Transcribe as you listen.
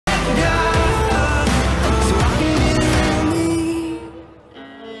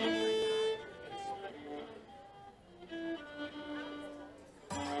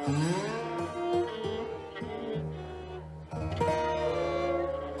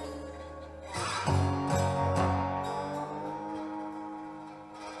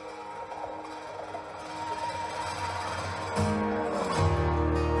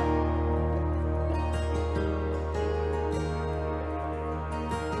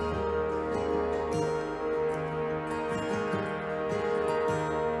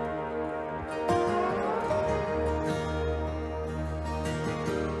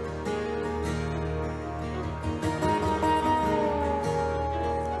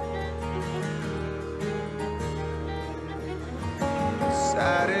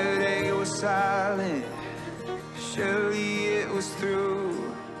silent, surely it was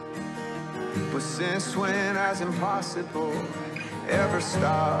through. But since when has impossible ever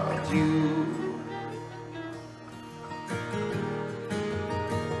stopped you?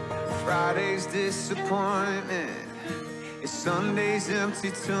 Friday's disappointment is Sunday's empty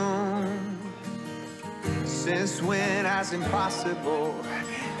tomb. Since when has impossible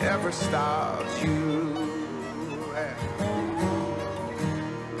ever stopped you?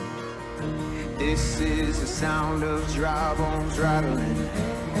 This is the sound of dry bones rattling.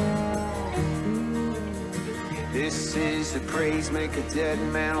 This is the praise make a dead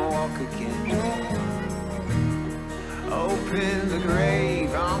man walk again. Open the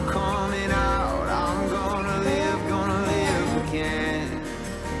grave, I'm coming out. I'm gonna live again.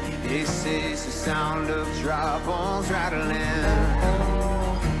 This is the sound of dry bones rattling.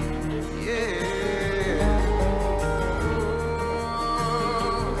 Yeah.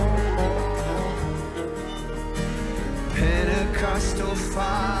 Pentecostal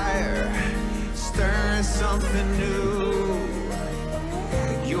fire, stirring something new.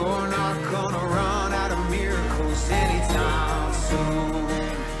 You're not gonna run out of miracles anytime soon.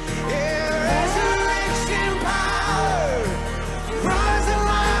 Yeah, resurrection power, rising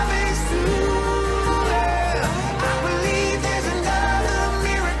life is true. Yeah, I believe there's another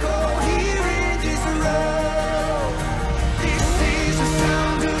miracle here in this road. This is the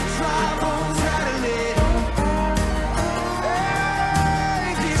sound of dry bones rattling.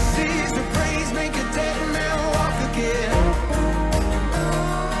 Hey, this is the praise make a dead man walk again.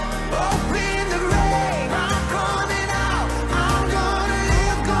 Open the grave, I'm coming out. I'm gonna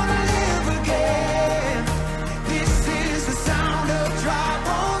live again. This is the sound of dry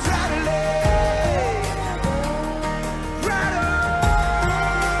bones rattling. Rattle.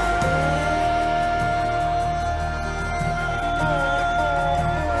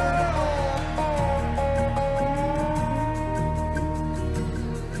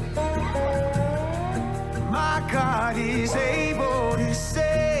 My God is able to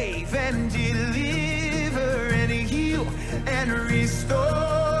save and deliver and heal and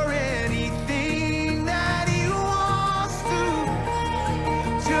restore anything that He wants to.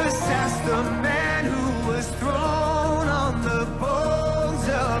 Just ask the man who was thrown on the bones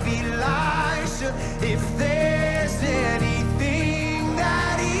of Elisha if there's anything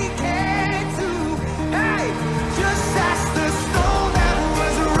that he can't do. Hey, just ask the stone that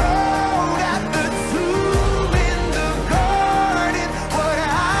was rolled at the tomb in the garden. What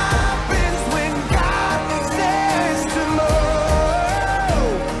happens when God says tomorrow?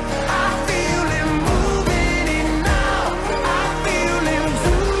 I feel Him moving it now. I feel Him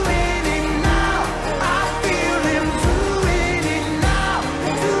doing it now. I feel Him doing it now.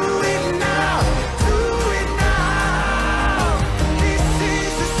 Do it now. Do it now. This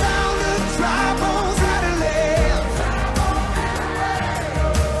is the sound of dry bones rattling.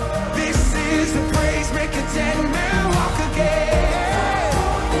 This is the praise make a dead man walk again.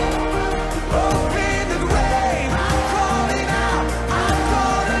 Open the grave, I'm calling out. I'm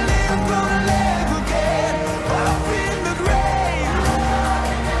gonna live again. Open the grave,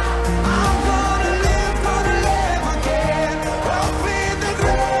 I'm gonna live again. Open the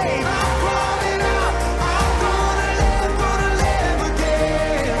grave, I'm calling out. I'm gonna live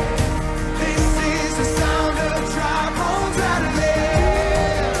again. This is the sound of dry bones rattling.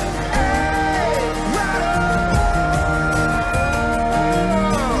 Hey, rattle.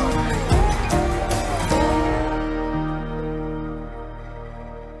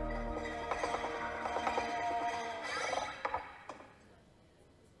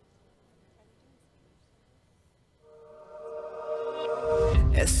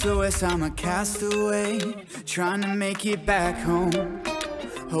 SOS, I'm a castaway, trying to make it back home.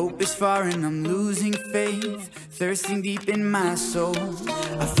 Hope is far and I'm losing faith, thirsting deep in my soul.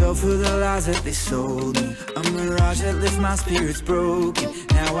 I fell for the lies that they sold me, a mirage that left my spirits broken.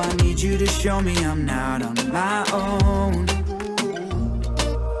 Now I need you to show me I'm not on my own.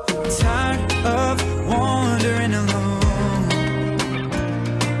 Tired of wandering alone.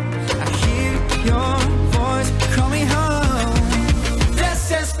 I hear your voice call me home.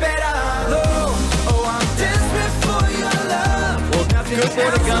 Desesperado, oh I'm desperate for your love. Good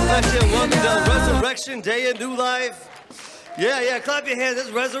morning, God bless you. Welcome to Resurrection Day in New Life. Yeah, clap your hands. It's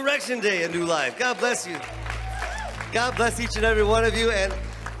Resurrection Day in New Life. God bless you. God bless each and every one of you. And,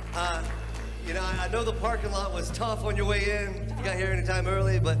 you know, I know the parking lot was tough on your way in. You got here anytime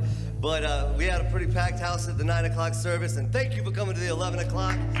early, but But we had a pretty packed house at the 9 o'clock service, and thank you for coming to the 11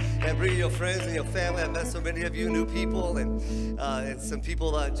 o'clock and bringing your friends and your family. I've met so many of you new people, and some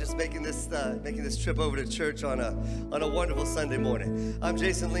people just making this trip over to church on a wonderful Sunday morning. I'm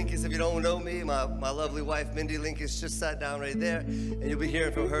Jason Linkis. If you don't know me, my lovely wife Mindy Linkis just sat down right there, and you'll be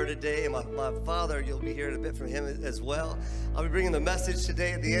hearing from her today. And my father, you'll be hearing a bit from him as well. I'll be bringing the message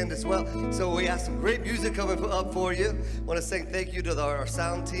today at the end as well. So we have some great music coming up for you. I want to say thank you to our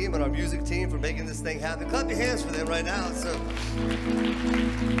sound team and our music team for making this thing happen. Clap your hands for them right now. So,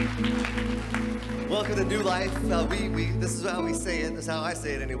 welcome to New Life. This is how we say it. This is how I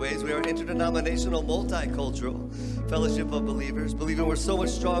say it anyways. We are an interdenominational, multicultural fellowship of believers, believing we're so much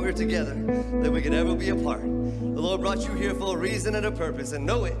stronger together than we could ever be apart. The Lord brought you here for a reason and a purpose, and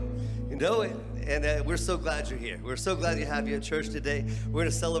know it. You know it. And we're so glad you're here. We're so glad you have you at church today. We're going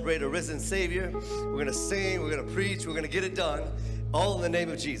to celebrate a risen Savior. We're going to sing. We're going to preach. We're going to get it done. All in the name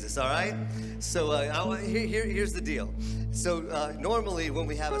of Jesus, all right? So here's the deal. So normally when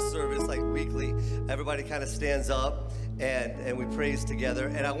we have a service like weekly, everybody kind of stands up and we praise together.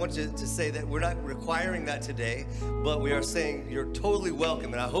 And I want you to say that we're not requiring that today, but we are saying you're totally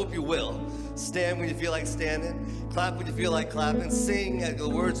welcome, and I hope you will. Stand when you feel like standing. Clap when you feel like clapping. Sing. The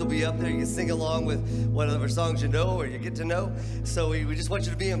words will be up there. You can sing along with whatever songs you know or you get to know. So we just want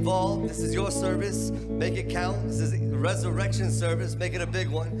you to be involved. This is your service. Make it count. This is a resurrection service. Make it a big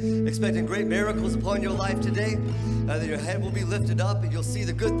one. Expecting great miracles upon your life today. That your head will be lifted up and you'll see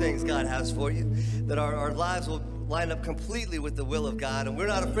the good things God has for you. That our lives will line up completely with the will of God, and we're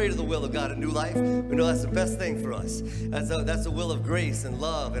not afraid of the will of God in New Life. We know that's the best thing for us. That's a will of grace and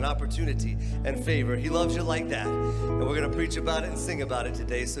love and opportunity and favor. He loves you like that, and we're going to preach about it and sing about it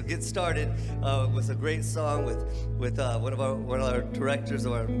today. So get started with a great song with one of our directors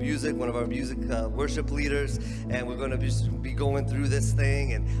of our music, one of our music worship leaders, and we're going to be going through this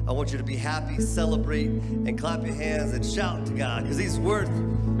thing. And I want you to be happy, celebrate, and clap your hands and shout to God, because He's worth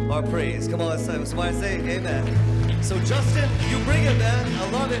our praise. Come on, somebody say amen. So Justin, you bring it, man. I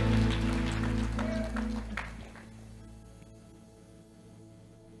love it.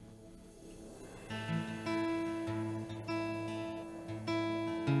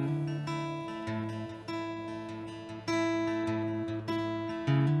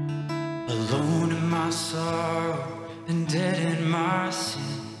 Alone in my sorrow and dead in my sin,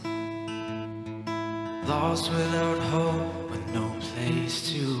 lost without hope with no place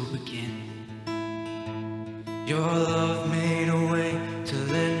to begin. Your love made a way to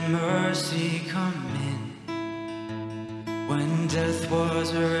let mercy come in. When death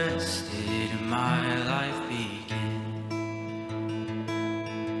was arrested and my life began,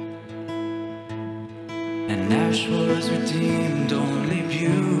 and ash was redeemed, only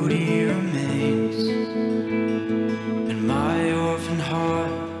beauty remains. And my orphan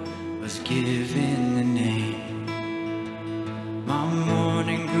heart was given a name. My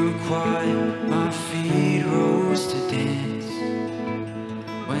mourning grew quiet, my feet rose to dance.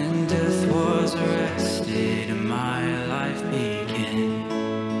 When death was arrested and my life began.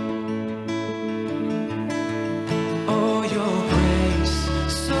 Oh, your grace,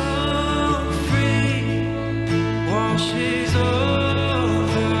 so free, washes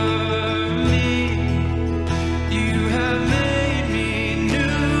over me. You have made me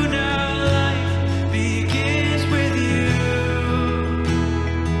new, now life begins with you.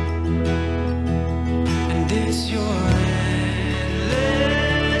 And it's your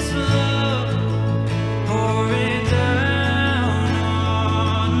endless love pouring down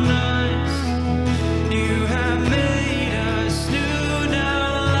on us. You have made us new, now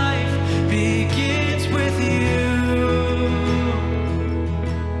life begins with you.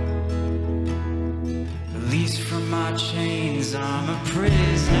 Released from my chains, I'm a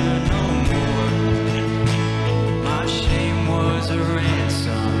prisoner no more. My shame was a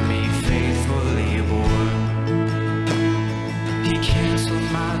ransom He faithfully bore. He canceled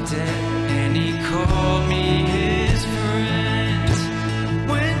my debt and He called me His friend.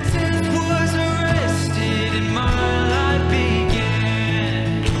 When death was arrested and my life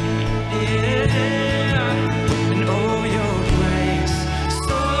began, yeah. And oh, your grace,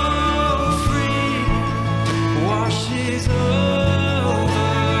 so free, washes over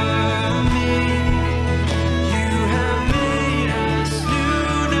me.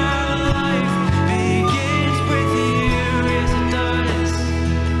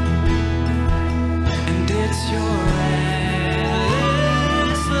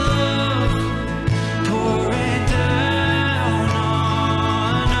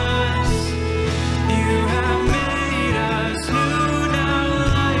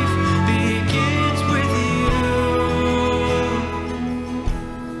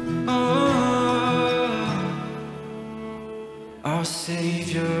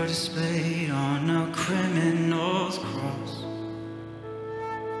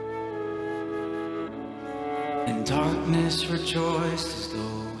 and darkness rejoiced as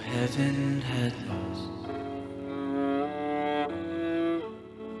though heaven had lost.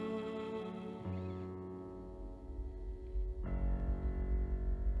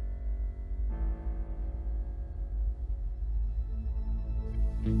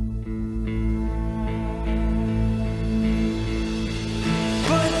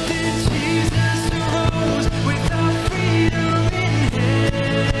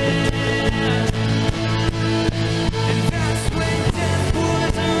 And that's when death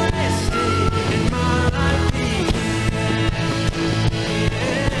was arrested and my life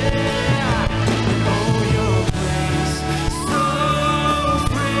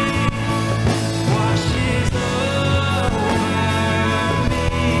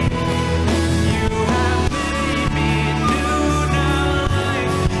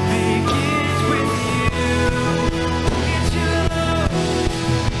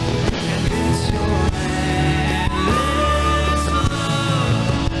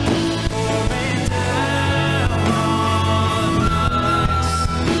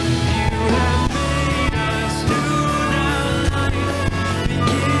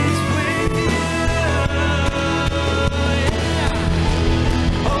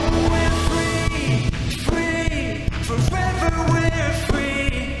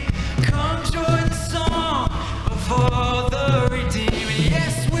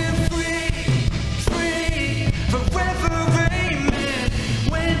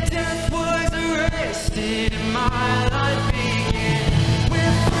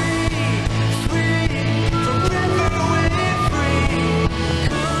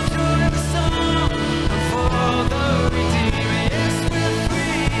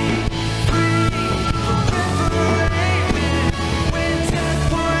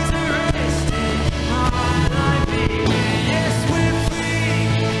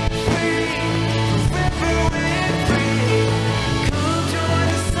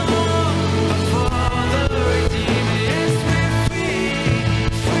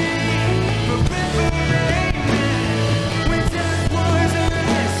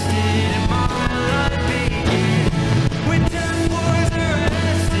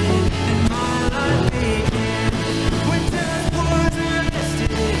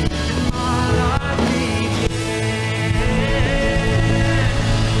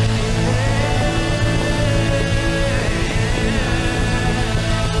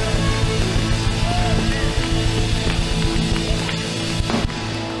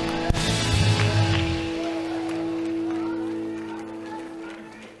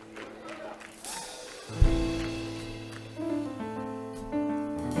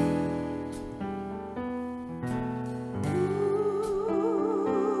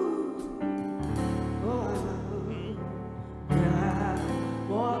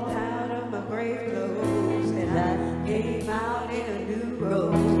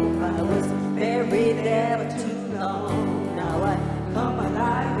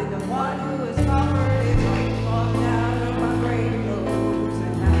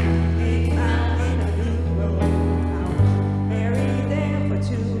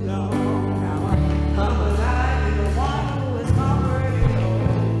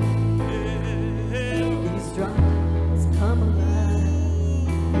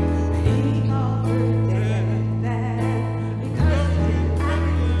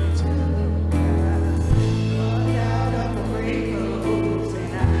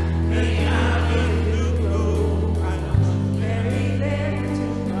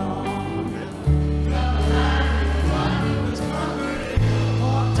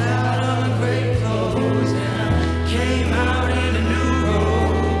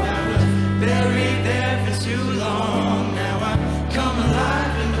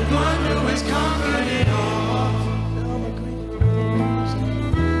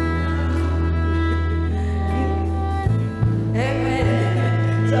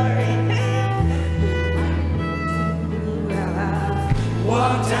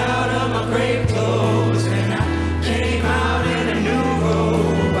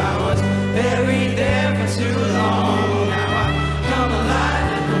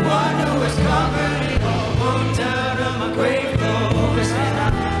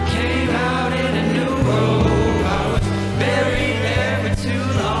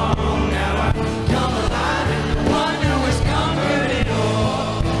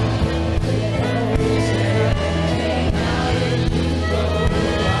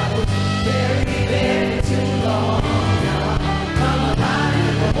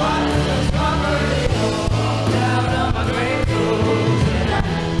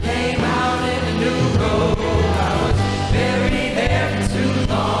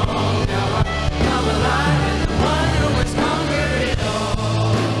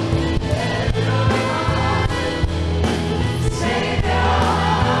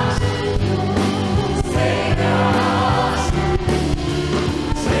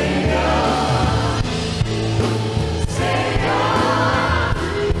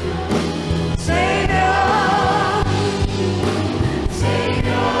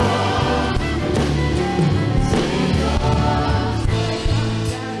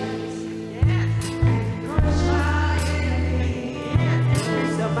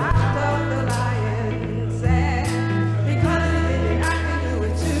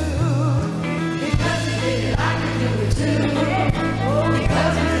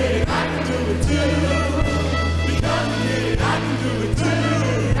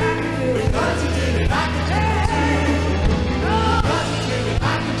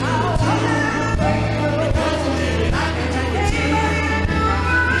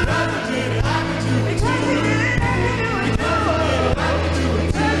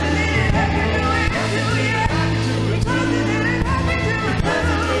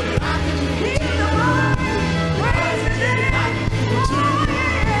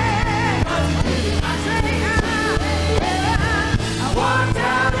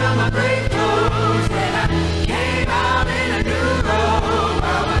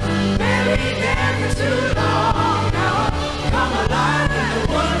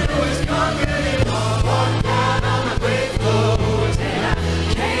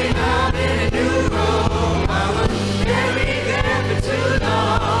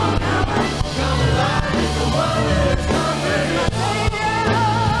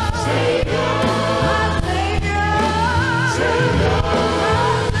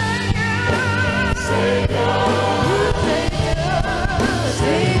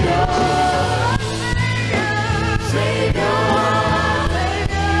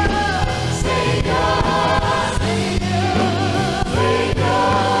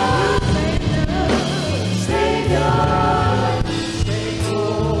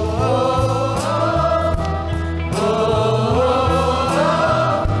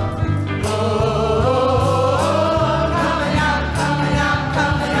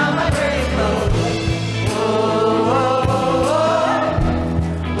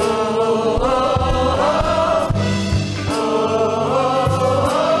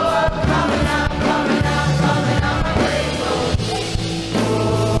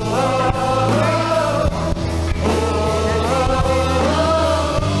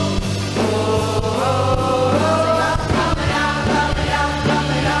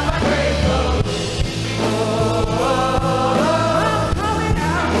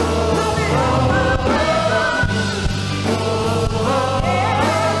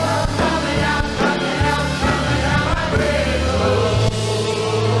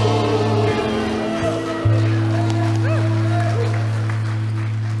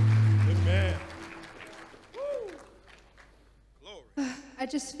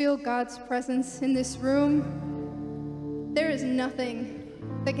just feel God's presence in this room. There is nothing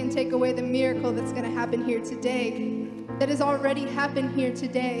that can take away the miracle that's going to happen here today, that has already happened here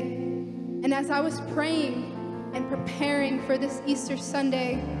today. And as I was praying and preparing for this Easter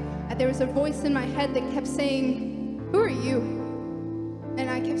Sunday, there was a voice in my head that kept saying, "Who are you?" And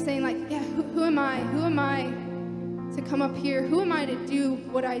I kept saying, like, yeah, who am I? Who am I to come up here? Who am I to do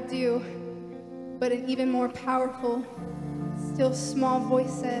what I do? But an even more powerful, still small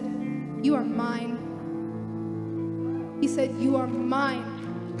voice said, "You are mine." He said, "You are mine."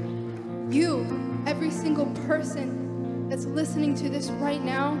 You, every single person that's listening to this right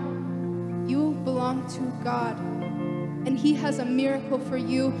now, you belong to God. And He has a miracle for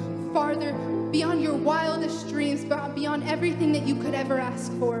you farther beyond your wildest dreams, beyond everything that you could ever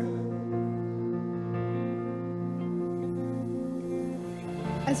ask for.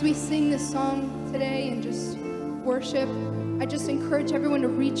 As we sing this song today and just worship, I just encourage everyone to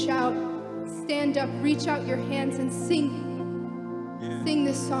reach out, stand up, reach out your hands and sing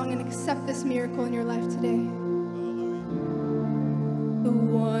this song and accept this miracle in your life today. The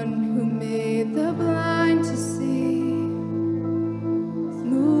one who made the blind to see is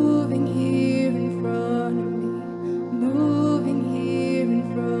moving here in front of me, moving here in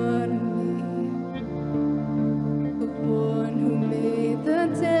front of me. The one who made the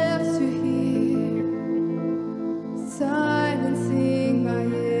deaf to hear, silencing my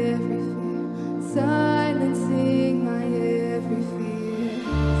every fear, silencing my every fear.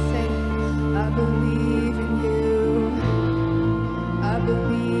 Say, I believe in you, I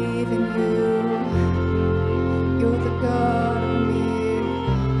believe in you. You're the God of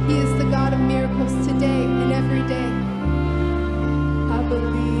miracles. He is the God of miracles today and every day. I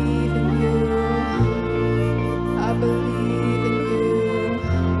believe in you, I believe in you.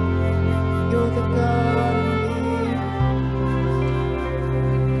 You're the God of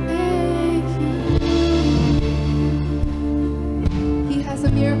a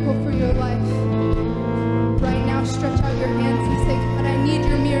miracle for your life. Right now, stretch out your hands and say, "God, I need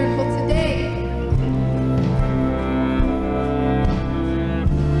your miracle today."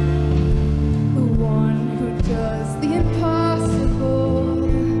 The one who does the impossible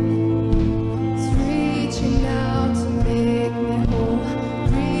is reaching out to make me whole,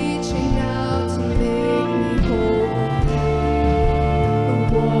 reaching out to make me whole. The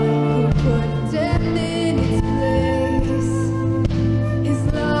one who put death in its place. His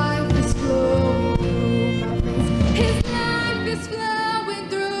life is flowing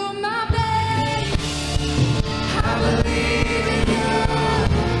through my veins. I believe in you.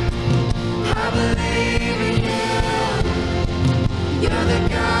 I believe in you. You're the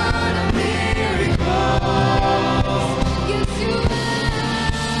God of miracles. Yes, you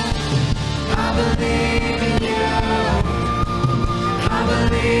are. I believe in you. I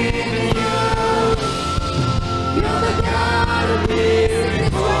believe in you. You're the God of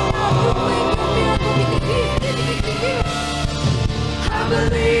miracles. I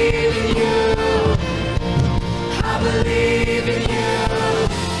believe in you. I believe in you.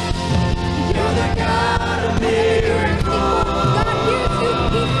 You're the God of miracles. God hears you.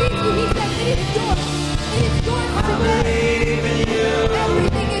 He sees you. He says it is yours. It is yours today. I believe in you.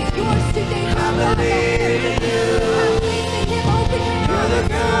 Everything is yours today. I believe in you. Have faith in Him. Open your You're the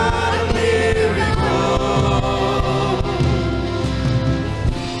God of miracles.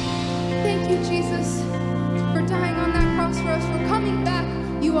 Thank you, Jesus, for dying on that cross for us, for coming back.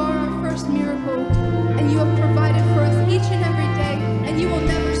 You are our first miracle, and you have provided for us each and every day, and you will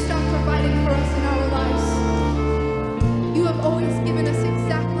never stop providing for us in our lives. You have always given us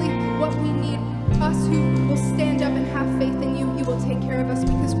exactly what we need. Us who will stand up and have faith in you, you will take care of us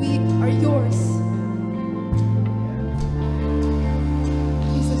because we are yours.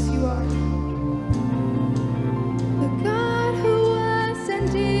 Jesus, you are the God who was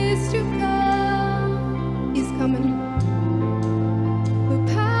and is to come. He's coming. The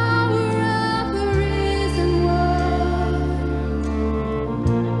power of the risen one.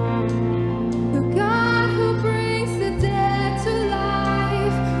 The God who brings the dead to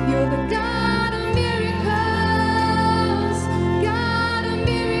life. You're the God of miracles. God of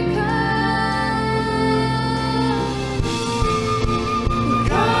miracles.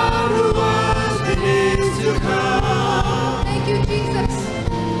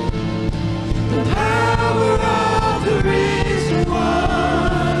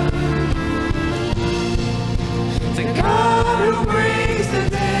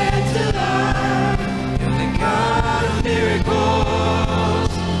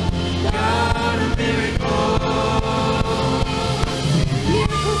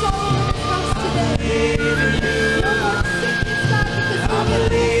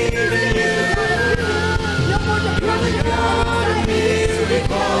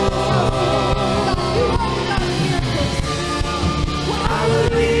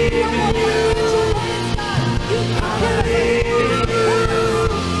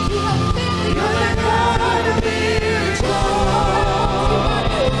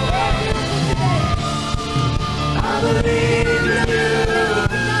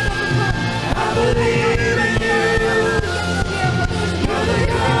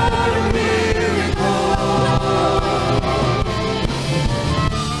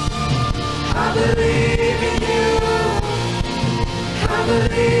 believe in you. I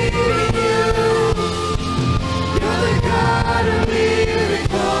believe in you. You're the God of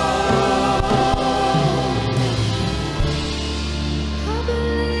miracles. I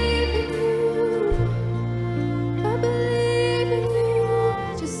believe in you. I believe in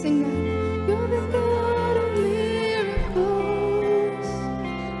you. Just sing that. You're the God of miracles.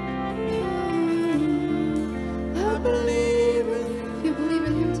 I believe in you. If you believe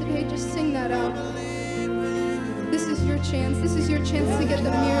in him today, just sing that out. This is your chance. This is your chance to get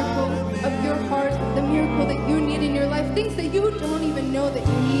the miracle of your heart, the miracle that you need in your life, things that you don't even know that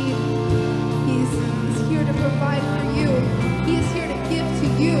you need. He's here to provide for you. He is here to give to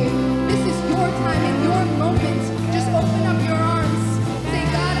you. This is your time and your moment. Just open up your arms. Say,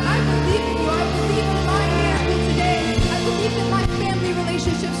 God, I believe in you. I believe in my miracle today. I believe that my family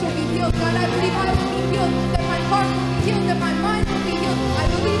relationships will be healed. God, I believe I will be healed, that my heart will be healed, that my mind will be healed. I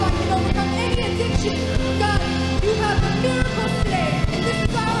believe I can overcome any addiction. God, you have a miracle today, and this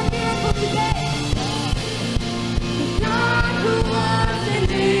is our miracle today. The God who was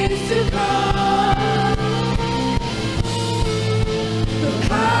and is to come. The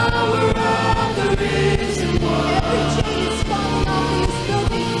power of the risen one. Every chain is falling off these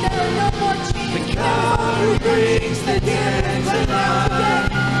buildings. There are no more chains. The God who brings the dead to life.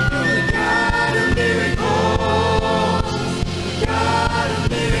 You're the God of miracles. God of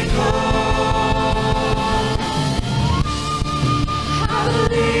miracles. I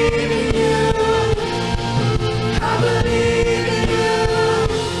believe in you. I believe in you.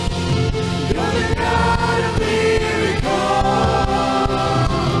 You're the God of miracles.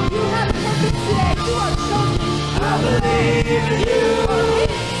 You have a purpose today. You are chosen. I believe in you.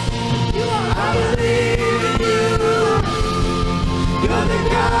 You are I believe in you. You're the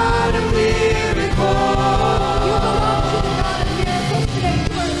God of miracles. You belong to the God of miracles today.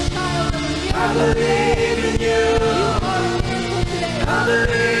 You are a child of a miracle. I believe in you. You are a miracle today. I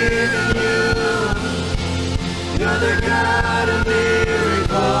believe in you. You're the God of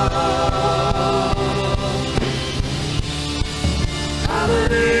miracles. I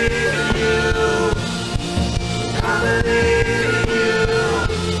believe in you. I believe in you.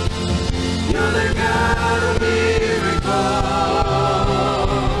 You're the God of miracles.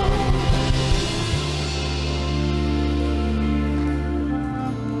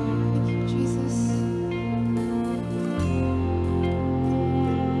 Thank you, Jesus.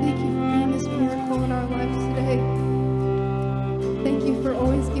 Thank you for being this miracle in our lives today. Thank you for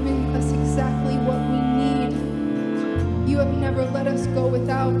always giving us exactly what we need. You have never let us go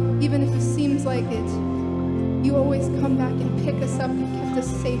without, even if it seems like it. You always come back and pick us up and kept us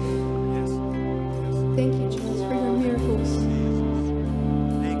safe. Thank you, Jesus, for your miracles.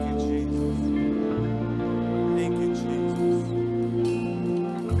 Thank you, Jesus. Thank you, Jesus.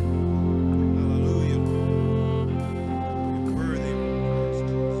 Hallelujah. You're worthy, Christ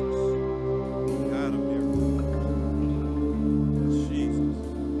Jesus. God of miracles. Jesus.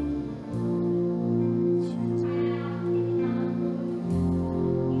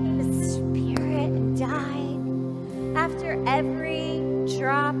 The Spirit died after every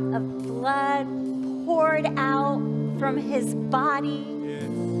drop of blood poured out from his body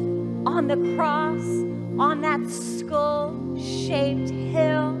on the cross, on that skull-shaped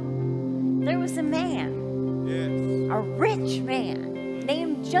hill. There was a man, a rich man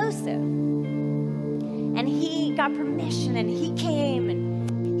named Joseph, and he got permission and he came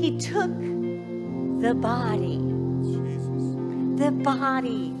and he took the body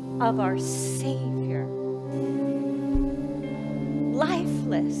of our Savior,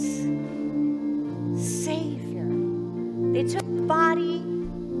 lifeless Savior. They took the body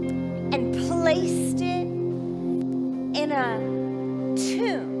and placed it in a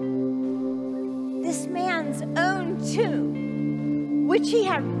tomb, this man's own tomb, which he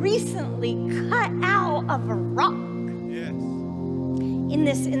had recently cut out of a rock. In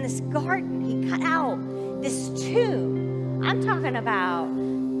this garden, he cut out this tomb. I'm talking about,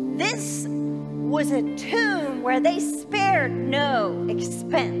 this was a tomb where they spared no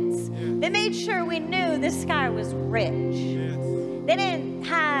expense. They made sure we knew this guy was rich. They didn't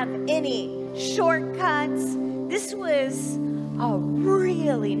have any shortcuts. This was a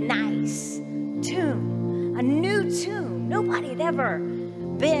really nice tomb, a new tomb. Nobody had ever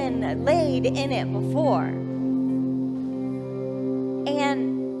been laid in it before.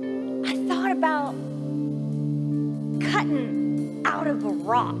 And I thought about cutting out of a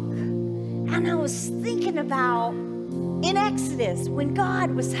rock. And I was thinking about in Exodus, when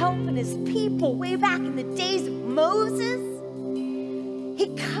God was helping his people way back in the days of Moses, he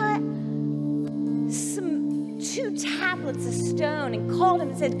cut two tablets of stone and called him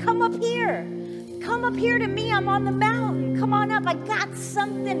and said, come up here. come up here to me. I'm on the mountain. Come on up. I got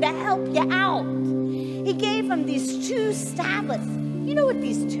something to help you out. He gave him these 2 tablets. You know what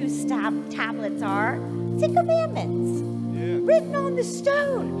these 2 tablets are? It's the commandments. Written on the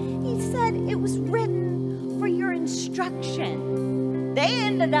stone. He said it was written for your instruction. They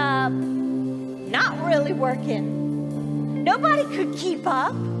ended up not really working. Nobody could keep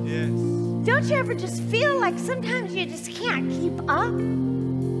up. Yes. Don't you ever just feel like sometimes you just can't keep up?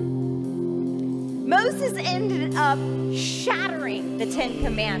 Moses ended up shattering the 10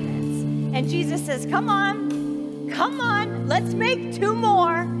 commandments. And Jesus says, come on, let's make 2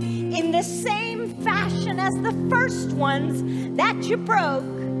 more in the same fashion as the first ones that you broke.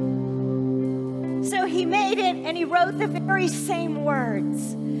 So he made it and he wrote the very same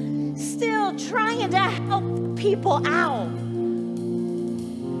words, still trying to help people out.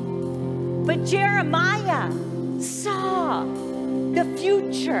 But Jeremiah saw the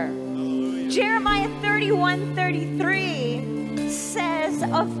future. Jeremiah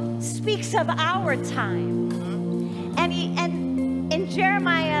 31:33 speaks of our time. And in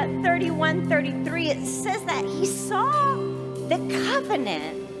Jeremiah 31:33 it says that he saw the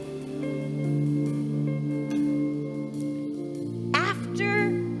covenant.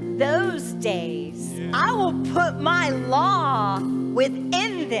 After those days, I will put my law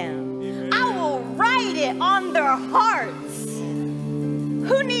within them. I will write it on their hearts.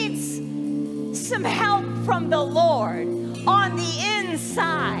 Who needs some help from the Lord on the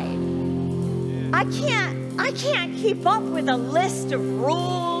inside? I can't keep up with a list of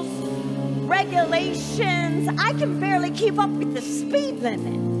rules, regulations. I can barely keep up with the speed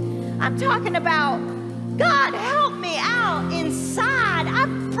limit. I'm talking about, God, help me out inside.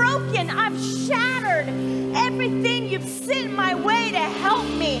 I've broken, I've shattered everything you've sent my way to help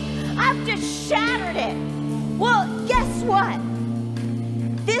me. I've just shattered it. Well, guess what?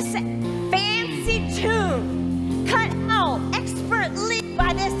 This fancy tomb cut out expertly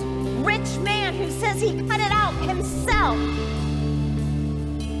by this rich man who says he cut it out himself.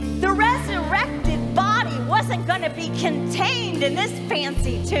 The resurrected body wasn't going to be contained in this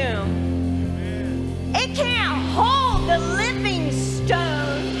fancy tomb. It can't hold the living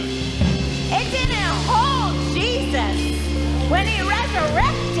stone. It didn't hold Jesus when he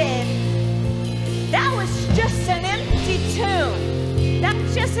resurrected. That was just an empty tomb. That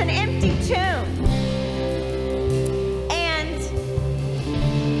was just an empty tomb. And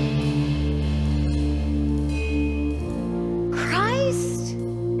Christ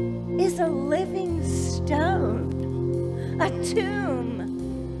is a living stone. A tomb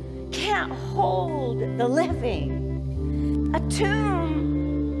can't hold the living. A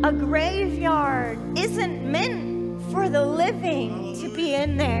tomb, a graveyard, isn't meant for the living to be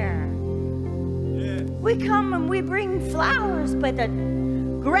in there. We come and we bring flowers, but the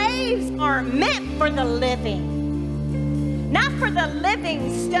graves aren't meant for the living. Not for the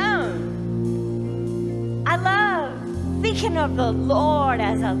living stone. I love thinking of the Lord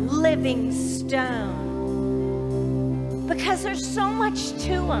as a living stone, because there's so much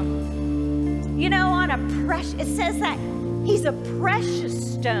to him. You know, it says that he's a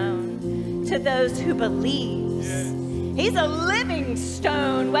precious stone to those who believe. He's a living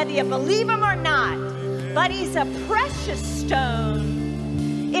stone, whether you believe him or not. But he's a precious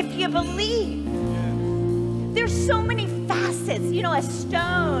stone if you believe. There's so many facets. You know, a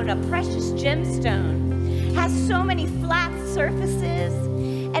stone, a precious gemstone, has so many flat surfaces,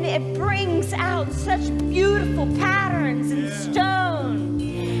 and it brings out such beautiful patterns in stone.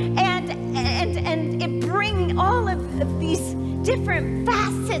 And it brings all of these different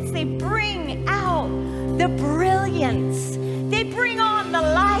facets. They bring out the brilliance. They bring on the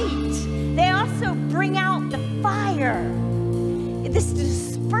light. They also bring out the fire, this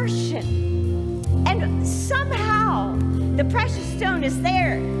dispersion. And somehow the precious stone is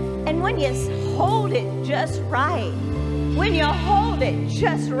there. And when you hold it just right,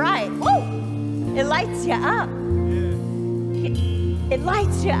 woo, it lights you up. It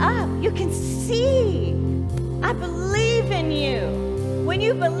lights you up. You can see, I believe in you. When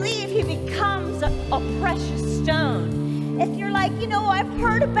you believe, he becomes a precious stone. If you're like, you know, I've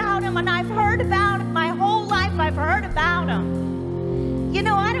heard about him, and I've heard about him my whole life, I've heard about him. You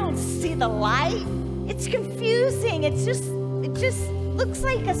know, I don't see the light. It's confusing. It just looks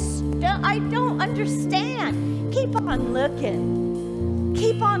like a stone. I don't understand. Keep on looking.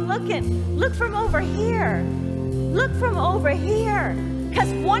 Keep on looking. Look from over here. Look from over here.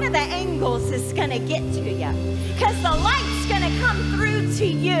 Because one of the angles is going to get to you. Because the light's going to come through to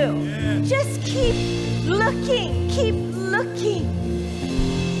you. Just keep looking. Keep looking.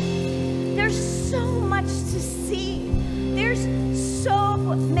 There's so much to see. There's so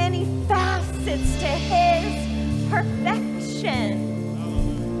many facets facets to His perfection.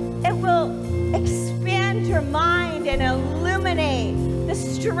 It will expand your mind and illuminate the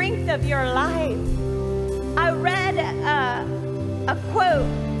strength of your life. I read a quote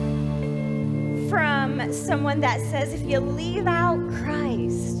from someone that says, if you leave out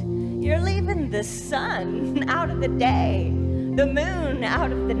Christ, you're leaving the sun out of the day, the moon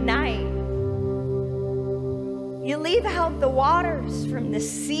out of the night. You leave out the waters from the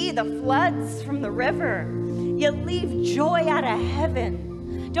sea, the floods from the river. You leave joy out of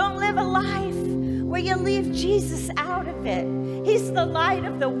heaven. Don't live a life where you leave Jesus out of it. He's the light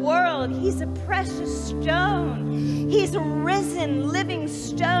of the world. He's a precious stone. He's a risen, living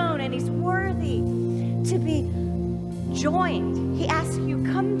stone, and He's worthy to be joined. He asks you,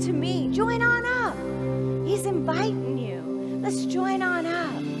 come to me. Join on up. He's inviting you. Let's join on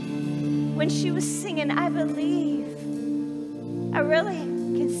up. When she was singing, I believe, I really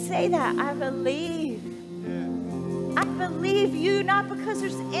can say that. I believe. I believe you, not because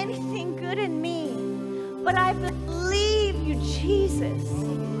there's anything good in me, but I believe you, Jesus,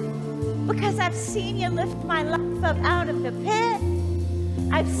 because I've seen you lift my life up out of the pit.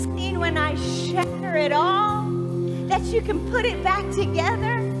 I've seen when I shatter it all, that you can put it back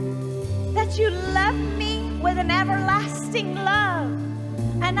together, that you love me with an everlasting love.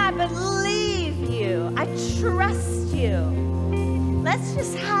 And I believe you. I trust you. Let's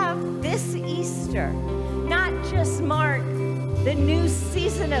just have this Easter not just mark the new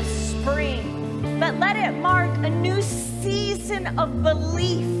season of spring, but let it mark a new season of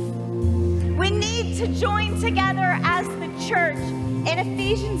belief. We need to join together as the church. In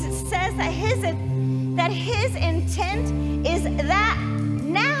Ephesians, it says that his intent is that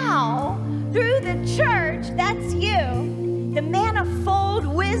now, through the church, that's you, the manifold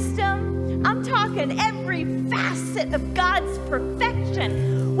wisdom, I'm talking every facet of God's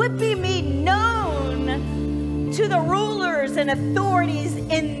perfection, would be made known to the rulers and authorities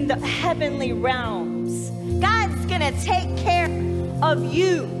in the heavenly realms. God's gonna take care of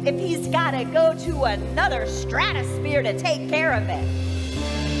you if He's gotta go to another stratosphere to take care of it.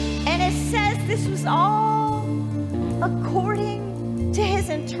 And it says this was all according to His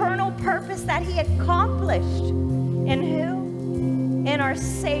eternal purpose that He accomplished. In who? In our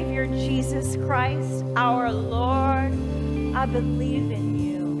Savior, Jesus Christ, our Lord. I believe in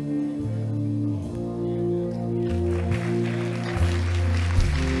you.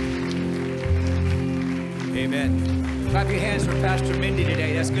 Amen. Clap your hands for Pastor Mindy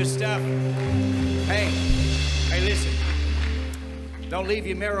today. That's good stuff. Hey, listen. Don't leave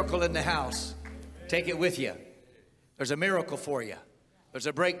your miracle in the house. Take it with you. There's a miracle for you. There's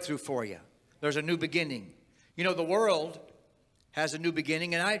a breakthrough for you. There's a new beginning. You know, the world has a new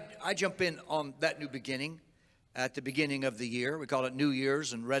beginning, and I jump in on that new beginning at the beginning of the year. We call it New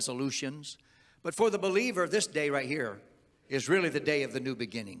Year's and resolutions. But for the believer, this day right here is really the day of the new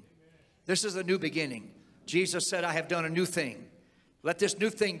beginning. This is a new beginning. Jesus said, I have done a new thing. Let this new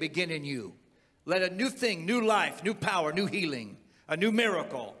thing begin in you. Let a new thing, new life, new power, new healing, a new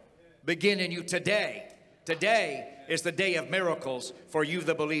miracle begin in you today. Today is the day of miracles for you,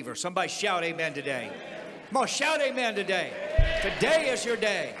 the believer. Somebody shout amen today. Come on, shout amen today. Today is your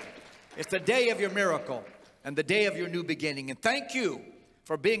day. It's the day of your miracle and the day of your new beginning. And thank you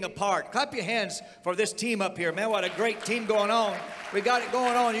for being a part. Clap your hands for this team up here. Man, what a great team going on. We got it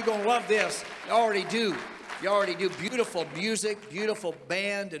going on. You're going to love this. You already do. You already do. Beautiful music, beautiful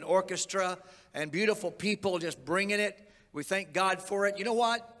band and orchestra, and beautiful people just bringing it. We thank God for it. You know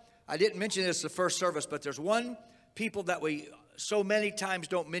what? I didn't mention this the first service, but there's one people that we so many times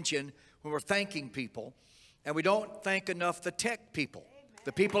don't mention when we're thanking people. And we don't thank enough the tech people,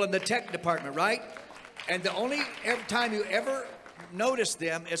 the people in the tech department, right? And the only time you ever notice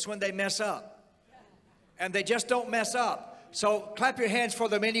them is when they mess up. And they just don't mess up. So clap your hands for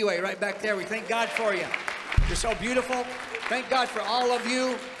them anyway, right back there. We thank God for you. You're so beautiful. Thank God for all of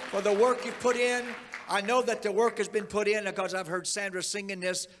you, for the work you've put in. I know that the work has been put in because I've heard Sandra singing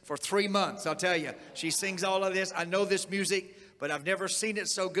this for 3 months. I'll tell you, she sings all of this. I know this music, but I've never seen it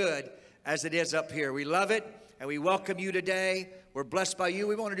so good as it is up here. We love it, and we welcome you today. We're blessed by you.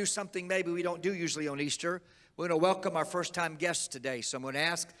 We want to do something maybe we don't do usually on Easter. We're going to welcome our first-time guests today. So I'm going to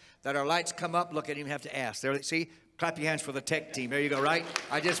ask that our lights come up. Look, I didn't even have to ask. There, see? Clap your hands for the tech team. There you go, right?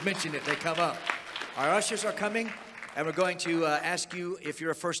 I just mentioned it. They come up. Our ushers are coming, and we're going to ask you, if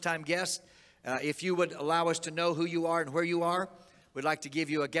you're a first-time guest, if you would allow us to know who you are and where you are. We'd like to give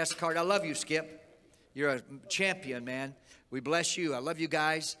you a guest card. I love you, Skip. You're a champion, man. We bless you. I love you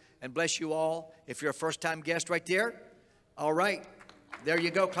guys and bless you all. If you're a first-time guest right there, all right. There you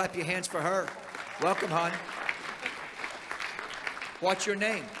go. Clap your hands for her. Welcome, hon. What's your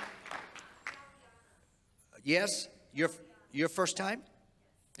name? Yes, your first time?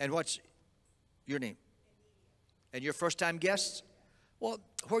 And what's your name? And your first time guests? Well,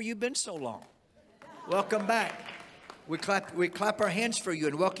 where you been so long? Welcome back. We clap our hands for you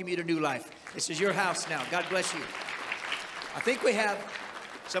and welcome you to New Life. This is your house now. God bless you. I think we have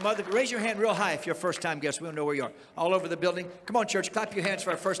some other, raise your hand real high if you're a first time guest. We don't know where you are. All over the building. Come on, church, clap your hands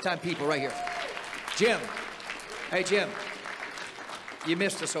for our first time people right here. Jim. Hey, Jim. You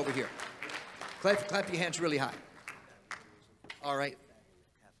missed us over here. Clap your hands really high. All right.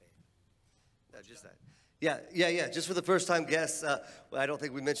 Just that. Yeah. Just for the first-time guests, I don't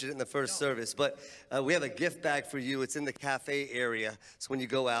think we mentioned it in the first service, but we have a gift bag for you. It's in the cafe area, so when you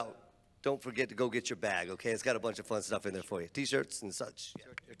go out, don't forget to go get your bag, okay? It's got a bunch of fun stuff in there for you, T-shirts and such. Yeah.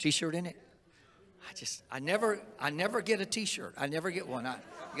 A T-shirt in it? I never get a T-shirt. I never get one.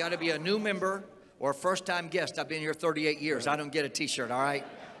 You got to be a new member or a first-time guest. I've been here 38 years. I don't get a T-shirt, all right?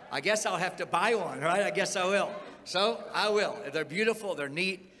 I guess I'll have to buy one, right? I guess I will. So I will. They're beautiful. They're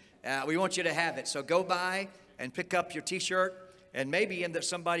neat. We want you to have it. So go by and pick up your T-shirt. And maybe in that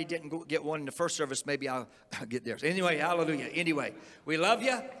somebody didn't get one in the first service, maybe I'll get theirs. Anyway, hallelujah. Anyway, we love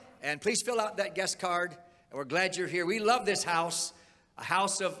you. And please fill out that guest card. And we're glad you're here. We love this house, a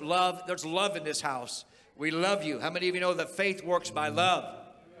house of love. There's love in this house. We love you. How many of you know that faith works by love?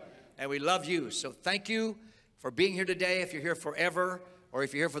 And we love you. So thank you for being here today. If you're here forever or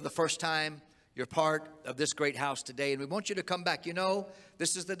if you're here for the first time, you're part of this great house today. And we want you to come back. You know,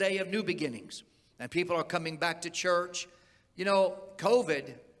 this is the day of new beginnings. And people are coming back to church. You know,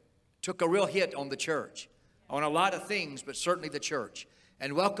 COVID took a real hit on the church, on a lot of things, but certainly the church.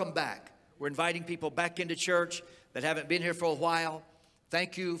 And welcome back. We're inviting people back into church that haven't been here for a while.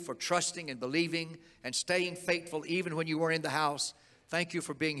 Thank you for trusting and believing and staying faithful even when you were in the house. Thank you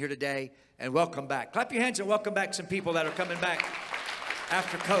for being here today and welcome back. Clap your hands and welcome back some people that are coming back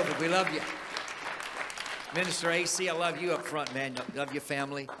after COVID. We love you. Minister AC, I love you up front, man. Love your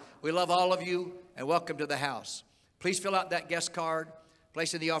family. We love all of you and welcome to the house. Please fill out that guest card,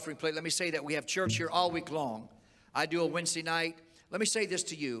 place in the offering plate. Let me say that we have church here all week long. I do a Wednesday night. Let me say this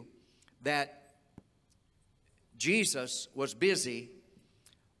to you, that Jesus was busy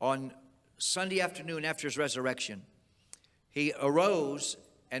on Sunday afternoon after his resurrection. He arose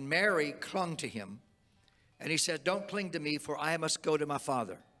and Mary clung to him. And he said, don't cling to me, for I must go to my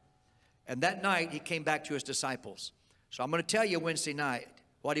Father. And that night he came back to his disciples. So I'm going to tell you Wednesday night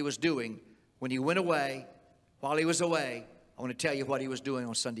what he was doing when he went away. While he was away, I want to tell you what he was doing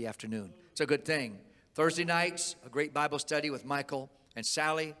on Sunday afternoon. It's a good thing. Thursday nights, a great Bible study with Michael and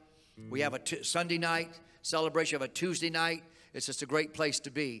Sally. We have a Sunday night celebration of a Tuesday night. It's just a great place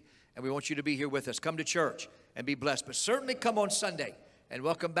to be. And we want you to be here with us. Come to church and be blessed. But certainly come on Sunday and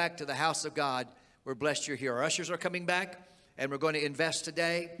welcome back to the house of God. We're blessed you're here. Our ushers are coming back and we're going to invest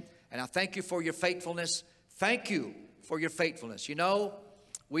today. And I thank you for your faithfulness. Thank you for your faithfulness. You know,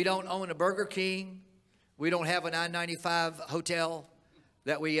 we don't own a Burger King. We don't have an I-95 hotel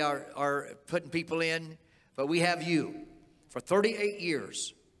that we are putting people in, but we have you. For 38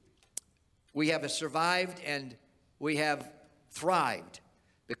 years, we have survived and we have thrived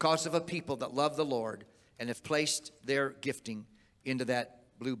because of a people that love the Lord and have placed their gifting into that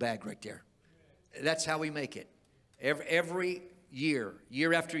blue bag right there. That's how we make it. Every year,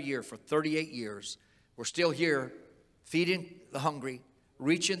 year after year, for 38 years, we're still here feeding the hungry,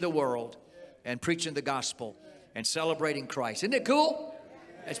 reaching the world, and preaching the gospel and celebrating Christ. Isn't it cool?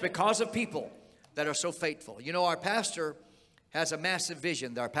 It's because of people that are so faithful. You know, our pastor has a massive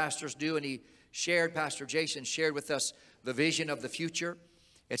vision. Our pastors do, and Pastor Jason shared with us the vision of the future.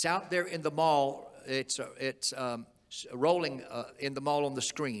 It's out there in the mall. It's rolling in the mall on the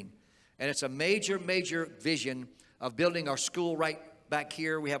screen. And it's a major, major vision of building our school right back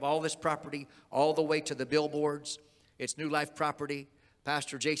here. We have all this property all the way to the billboards. It's New Life property.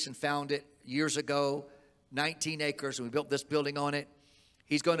 Pastor Jason found it years ago, 19 acres, and we built this building on it.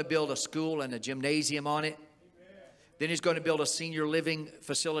 He's going to build a school and a gymnasium on it. Then he's going to build a senior living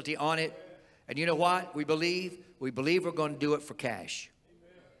facility on it. And you know what? We believe we're going to do it for cash.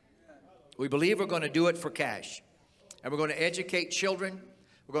 We believe we're going to do it for cash. And we're going to educate children.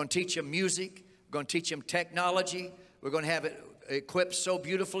 We're going to teach them music. We're going to teach them technology. We're going to have it equipped so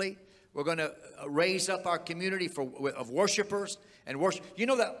beautifully. We're going to raise up our community of worshipers and worship. You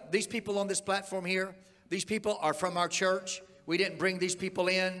know that these people on this platform here, these people are from our church. We didn't bring these people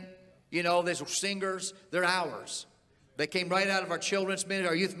in. You know, these singers, they're ours. They came right out of our children's ministry,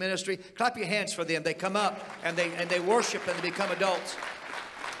 our youth ministry. Clap your hands for them. They come up and they worship and they become adults.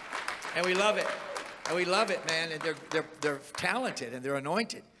 And we love it. And we love it, man. And they're talented and they're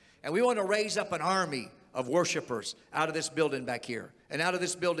anointed. And we want to raise up an army of worshipers out of this building back here and out of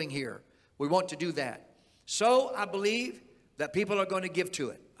this building here. We want to do that. So I believe that people are going to give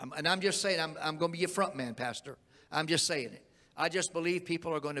to it. And I'm just saying, I'm going to be your front man, Pastor. I'm just saying it. I just believe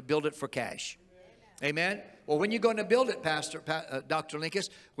people are going to build it for cash. Amen. Well, when you're going to build it, Pastor, Dr. Linkus,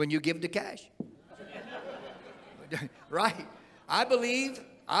 when you give the cash. Right. I believe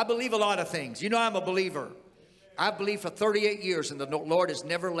a lot of things. You know, I'm a believer. I've believed for 38 years, and the Lord has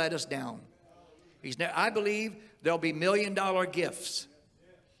never let us down. I believe there'll be $1 million gifts.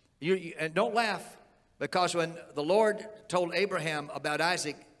 And don't laugh, because when the Lord told Abraham about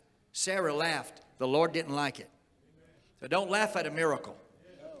Isaac, Sarah laughed. The Lord didn't like it. So don't laugh at a miracle.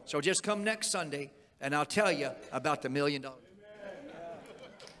 So just come next Sunday, and I'll tell you about the $1 million.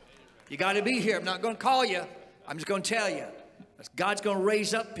 You got to be here. I'm not going to call you. I'm just going to tell you. God's going to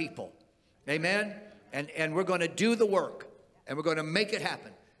raise up people. Amen. And we're going to do the work. And we're going to make it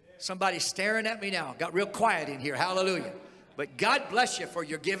happen. Somebody's staring at me now. Got real quiet in here. Hallelujah. But God bless you for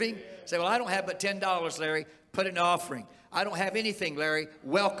your giving. Say, well, I don't have but $10, Larry. Put in an offering. I don't have anything, Larry.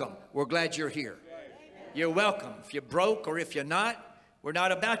 Welcome. We're glad you're here. You're welcome. If you're broke or if you're not, we're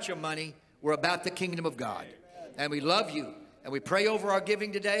not about your money. We're about the kingdom of God. And we love you. And we pray over our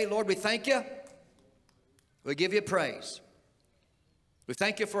giving today. Lord, we thank you. We give you praise. We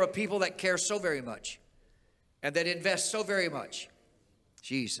thank you for a people that care so very much and that invest so very much.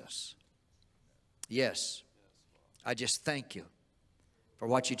 Jesus. Yes. I just thank you for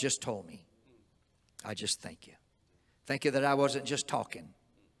what you just told me. I just thank you. Thank you that I wasn't just talking.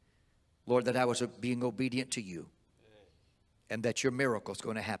 Lord, that I was being obedient to you. And that your miracle is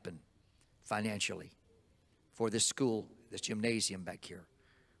going to happen financially for this school, this gymnasium back here,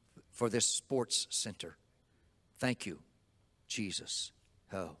 for this sports center. Thank you, Jesus.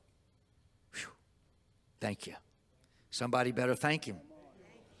 Oh, whew. Thank you. Somebody better thank him.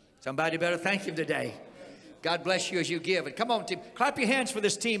 Somebody better thank him today. God bless you as you give. And come on, team. Clap your hands for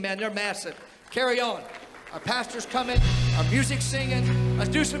this team, man. They're massive. Carry on. Our pastor's coming. Our music's singing.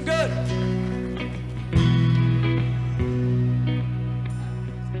 Let's do some good.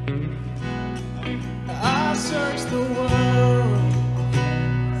 I searched the world,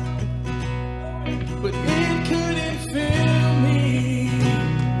 but it couldn't fill me.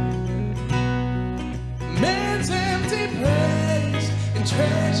 Man's empty praise and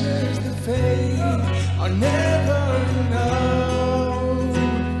treasures that fade are never enough.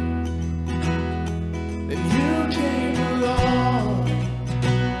 Then you came along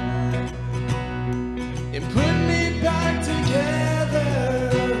and put me back together.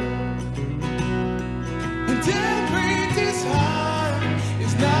 Every desire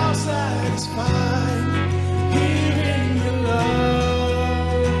is now satisfied here in your love.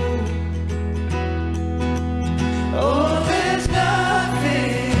 Oh, there's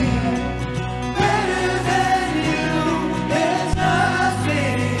nothing better than you. There's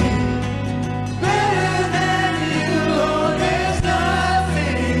nothing better than you. Oh, there's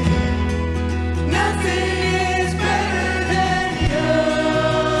nothing is better than you.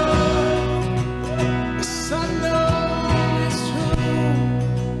 Yes, I know it's true,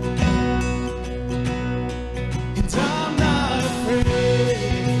 and I'm not afraid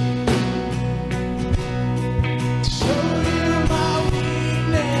to show you my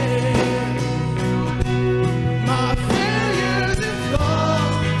weakness, my failures and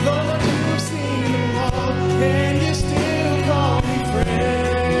flaws. Lord, you've seen them all, and you still call me friend.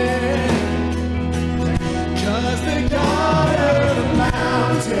 'Cause the God of the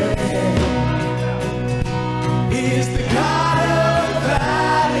mountain is the God of the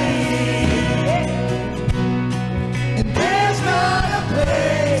valley, and there's not a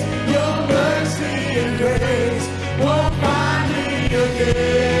place your mercy and grace won't find me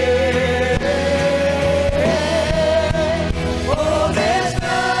again. Oh, there's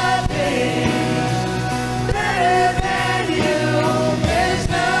nothing better than you. There's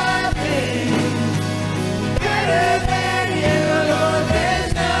nothing better than you. Lord,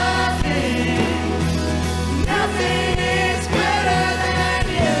 there's nothing is better than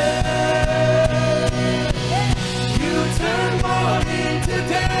you. You turn mourning to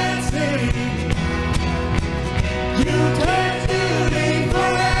dancing. You turn beauty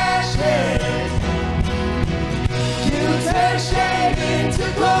for ashes. You turn shame into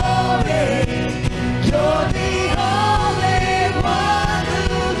glory. You're the only one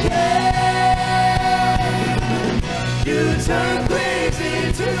who can. You turn graves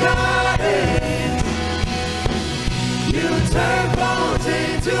into gardens. You turn bones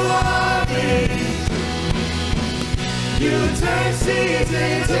into armies. You turn seas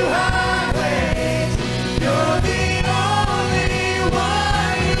into highways. You're the only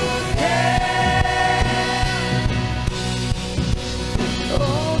one who can.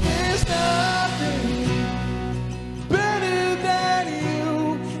 Oh, there's nothing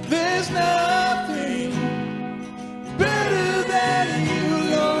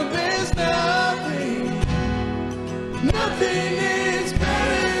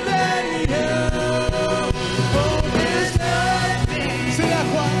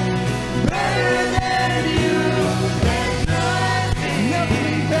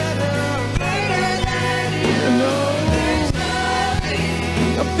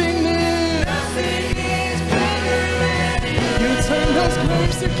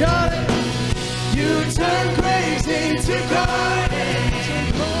waves to gardens. You turn graves into gardens.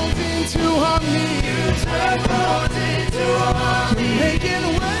 Turn bones into harmony. You turn bones into harmony. Making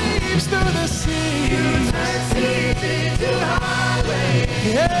waves through the sea. You turn seas into highways.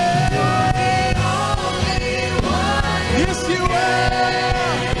 Yeah. You're the only one. Yes, you are.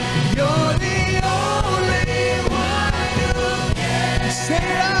 You're the only one who can. Say it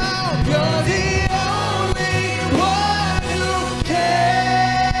out. You're the only one who can.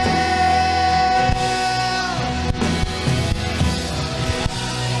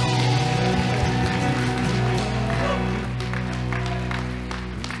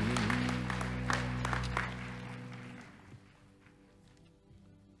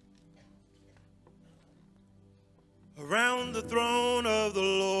 Around the throne of the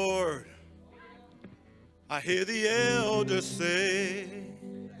Lord, I hear the elders say,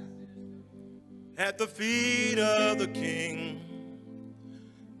 at the feet of the King,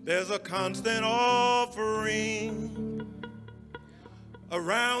 there's a constant offering.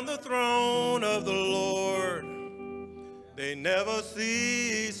 Around the throne of the Lord, they never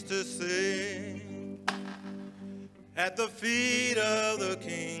cease to sing. At the feet of the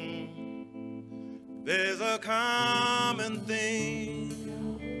King, there's a common thing.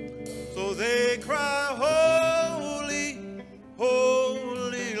 So they cry, holy,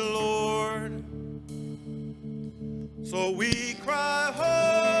 holy Lord. So we cry,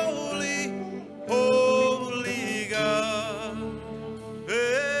 holy, holy God.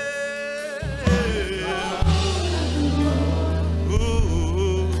 Hey.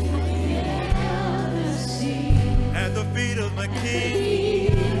 Ooh. At the feet of my King.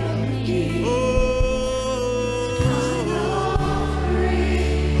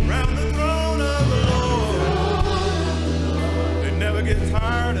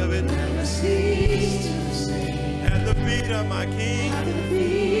 Tired of it. At the feet of my King.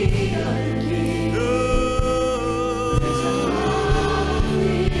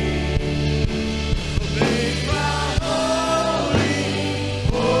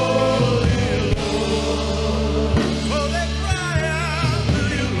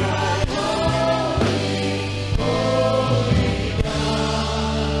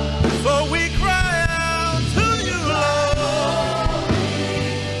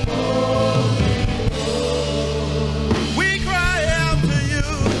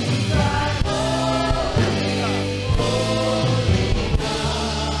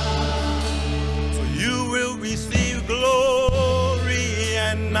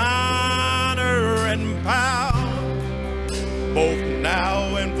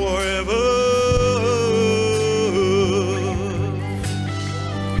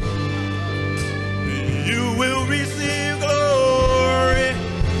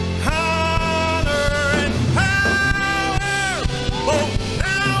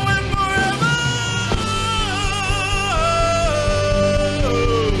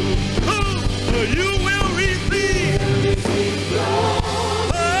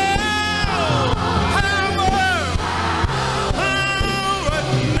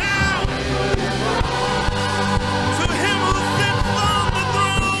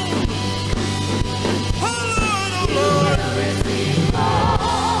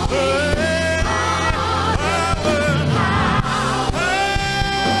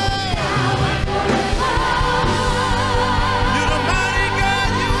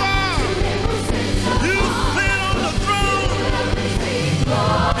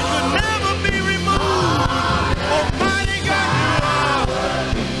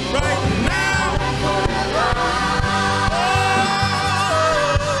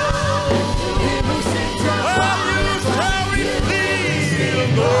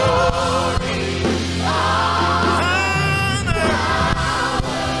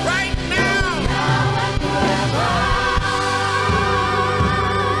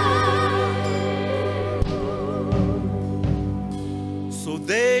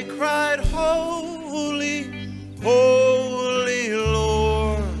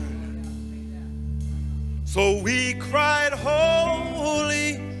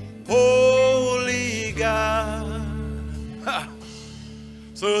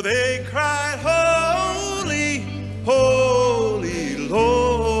 So they cried, holy, holy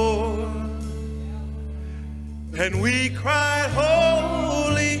Lord. And we cried,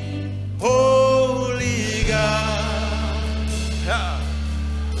 holy, holy God.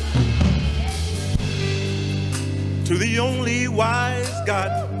 To the only wise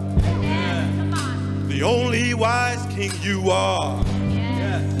God, the only wise King you are.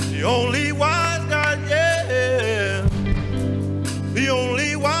 The only wise God, yeah. The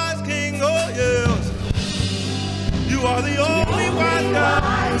only wise King, oh yes. You You are the only wise God.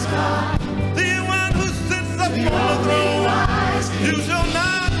 The one who sits upon the throne. You shall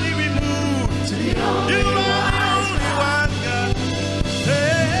not be removed. You are the only wise God.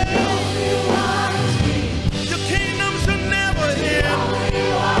 Hey. Your kingdom shall never end.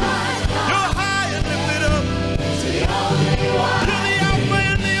 You're high and lifted up. You're the Alpha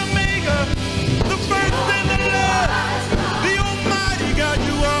and the Omega, the first and the last, the Almighty God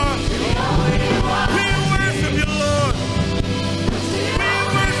you are. We worship you, Lord. We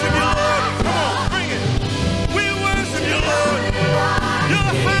worship you, Lord. Come on, bring it. We worship you, Lord.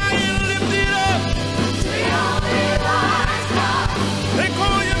 You're high and lifted up. They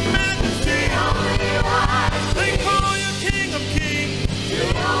call you Majesty. They call you King of Kings.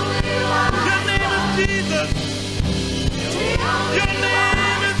 Your name is Jesus. Your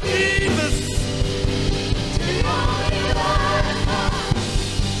name is Jesus.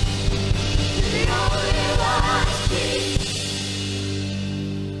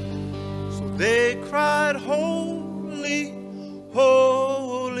 So they cried, holy,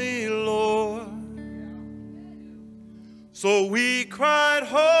 holy Lord. So we cried,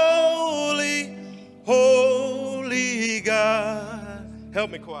 holy, holy God.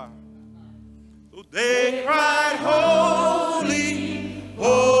 Help me, choir. So they cried, holy,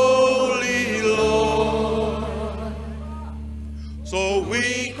 holy Lord. So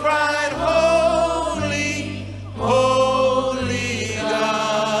we cried, holy, holy God.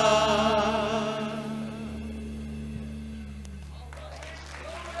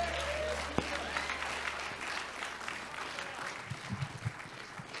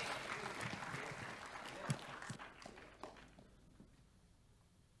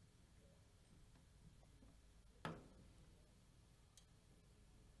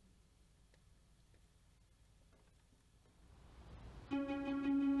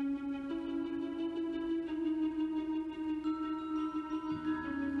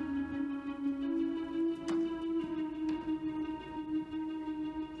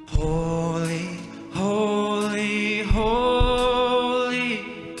 Holy, holy, holy,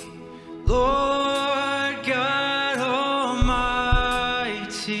 Lord God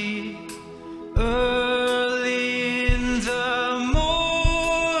Almighty. Early in the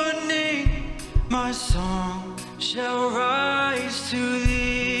morning, my song shall rise to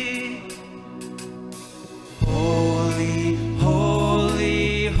thee. Holy,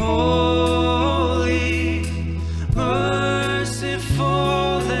 holy, holy,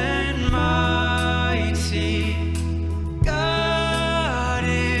 merciful and mighty, God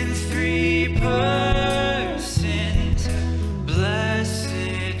in three persons, blessed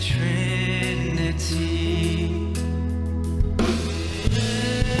Trinity.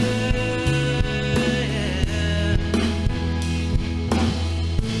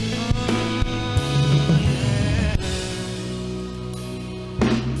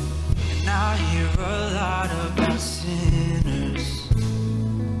 And I hear a lot about sinners,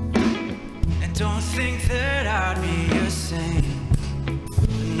 and don't think that I'd be a saint.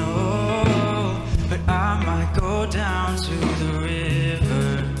 No, but I might go down to the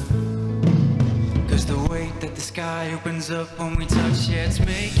river, 'cause the weight that the sky opens up when we touch, yeah, it's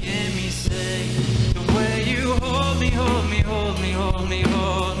making me say, the way you hold me, hold me, hold me, hold me,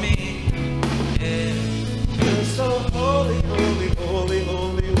 hold me, yeah. You're so holy, holy, holy,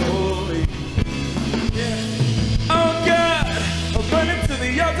 holy, holy. Yeah. Oh God, I'm running to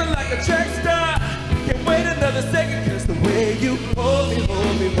the altar like a track star. Can't wait another second, 'cause the way you hold me,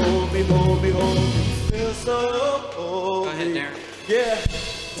 hold me, hold me, hold me, hold me, feel so holy. Go ahead, Darren. Yeah.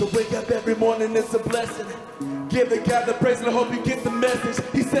 To wake up every morning is a blessing. Give the God the praise and I hope you get the message.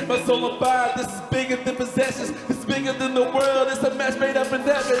 He set my soul on fire. This is bigger than possessions. It's bigger than the world. It's a match made up in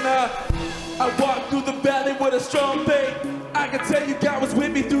heaven. I walk through the valley with a strong faith. I can tell you God was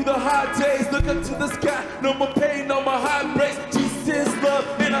with me through the hard days. Look up to the sky, no more pain, no more heartbreaks. Jesus is love,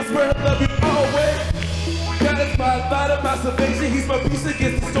 and I swear I love you always. God is my light and my salvation. He's my peace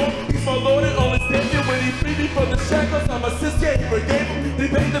against the storm. He's my Lord and only Savior. When He freed me from the shackles, I'm a sister. He forgave him. He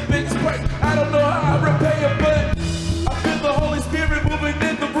paid the biggest price. I don't know how I repay him, but I feel the Holy Spirit moving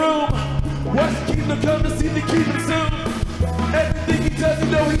in the room. Watch the kingdom come to see the kingdom soon. Everything He does, you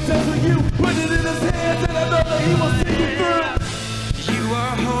know He does with you. Put it in His hands, and I know that He will see you through. You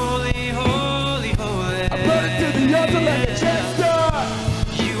are holy, holy, holy. I run to the altar like a track star.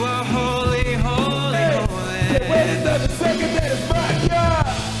 You are holy, holy, holy. Can't wait another second, that is my God.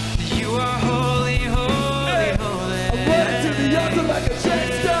 You are holy, holy, holy. I run to the altar like a track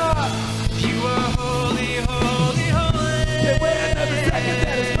star. You are holy, holy, holy. Can't wait another second,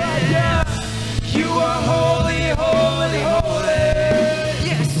 that is my God. You are holy, holy, holy.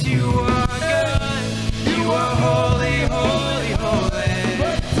 Yes, you are God. You are holy.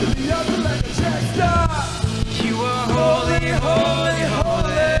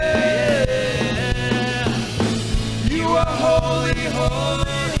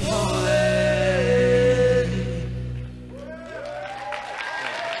 holy, holy.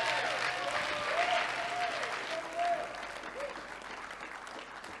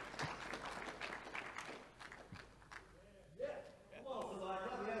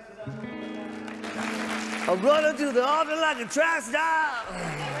 I'm running to the altar like a track star.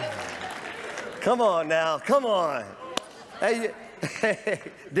 Come on now, come on. Hey,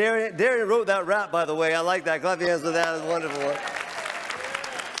 Darian wrote that rap, by the way. I like that. Clap your hands for that. It was a wonderful one.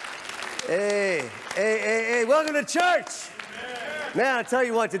 Hey, welcome to church. Man, I tell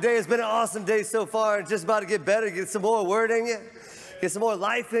you what, today has been an awesome day so far. It's just about to get better. Get some more word in you. Get some more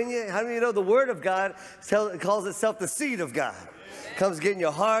life in you. How many of you know the word of God calls itself the seed of God? Comes get in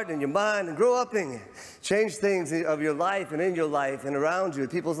your heart and your mind and grow up in you. Change things of your life and in your life and around you,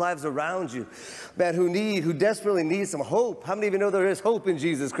 people's lives around you. Man, who desperately need some hope. How many of you know there is hope in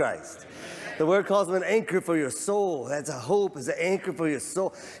Jesus Christ? The word calls him an anchor for your soul. That's a hope, is an anchor for your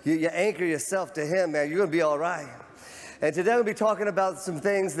soul. You anchor yourself to him, man. You're going to be all right. And today we'll be talking about some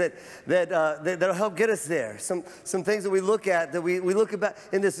things that'll help get us there. Some things that we look at, that we look about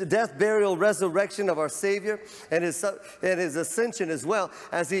in this death, burial, resurrection of our Savior and his ascension as well,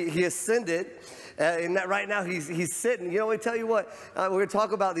 as he ascended. And that right now he's sitting. You know, we tell you what, we're going to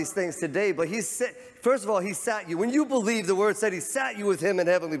talk about these things today, but first of all, he sat you. When you believe, the word said he sat you with him in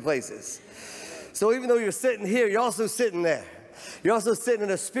heavenly places. So even though you're sitting here, you're also sitting there. You're also sitting in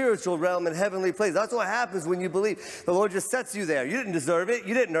a spiritual realm in heavenly places. That's what happens when you believe. The Lord just sets you there. You didn't deserve it.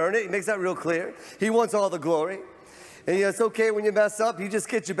 You didn't earn it. He makes that real clear. He wants all the glory. And it's okay when you mess up. He just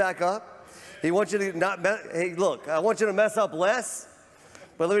gets you back up. He wants you to not mess. Hey, look, I want you to mess up less.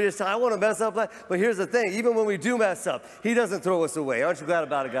 But let me just tell you, I want to mess up less. But here's the thing. Even when we do mess up, he doesn't throw us away. Aren't you glad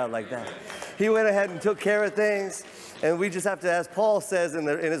about a God like that? He went ahead and took care of things. And we just have to, as Paul says in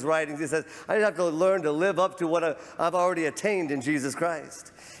his writings, he says, I just have to learn to live up to what I've already attained in Jesus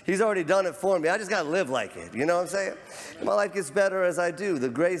Christ. He's already done it for me. I just got to live like it. You know what I'm saying? My life gets better as I do. The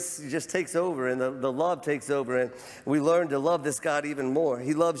grace just takes over and the love takes over. And we learn to love this God even more.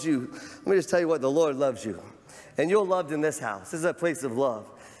 He loves you. Let me just tell you what, the Lord loves you. And you're loved in this house. This is a place of love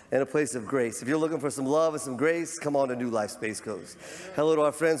and a place of grace. If you're looking for some love and some grace, come on to New Life Space Coast. Hello to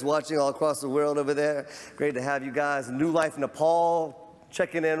our friends watching all across the world over there. Great to have you guys. New Life Nepal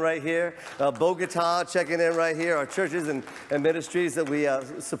checking in right here. Bogota checking in right here. Our churches and ministries that we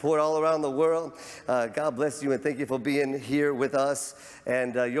support all around the world. God bless you and thank you for being here with us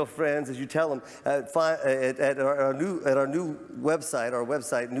and your friends as you tell them at our new website,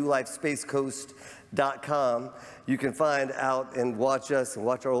 newlifespacecoast.com. You can find out and watch us and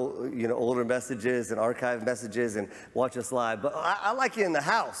watch our older messages and archived messages and watch us live. But I like you in the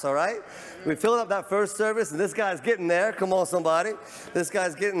house, all right? We filled up that first service and this guy's getting there. Come on, somebody. This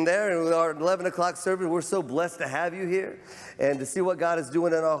guy's getting there. And with our 11 o'clock service, we're so blessed to have you here and to see what God is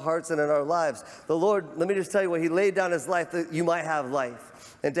doing in our hearts and in our lives. The Lord, let me just tell you what, he laid down his life that you might have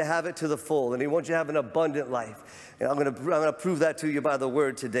life and to have it to the full. And he wants you to have an abundant life. And I'm going to prove that to you by the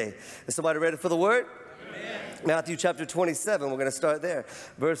word today. Is somebody ready for the word? Amen. Matthew chapter 27, we're going to start there.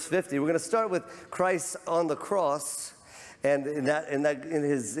 Verse 50, we're going to start with Christ on the cross and in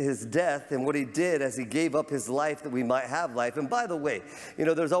his death and what he did as he gave up his life that we might have life. And by the way, you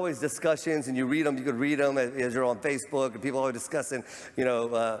know, there's always discussions and you read them, you could read them as you're on Facebook and people are always discussing, you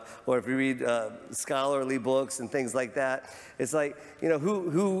know, or if you read scholarly books and things like that. It's like, you know,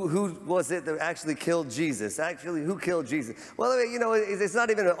 who was it that actually killed Jesus? Actually, who killed Jesus? Well, you know, it's not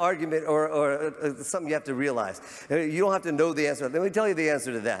even an argument or something you have to realize. You don't have to know the answer. Let me tell you the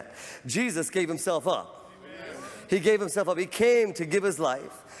answer to that. Jesus gave himself up. He gave himself up. He came to give his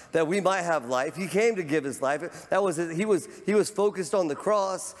life that we might have life. He came to give his life. That was he was focused on the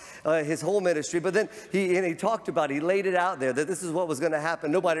cross, his whole ministry. But then he talked about it. He laid it out there that this is what was going to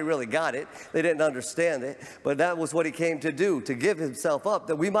happen. Nobody really got it. They didn't understand it. But that was what he came to do, to give himself up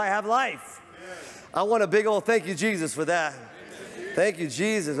that we might have life. I want a big old thank you, Jesus, for that. Thank you,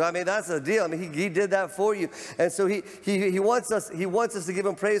 Jesus. I mean, that's the deal. I mean, he did that for you. And so he wants us to give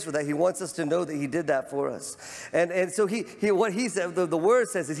him praise for that. He wants us to know that he did that for us. And so what he said, the word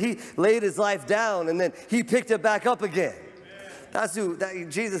says is he laid his life down and then he picked it back up again.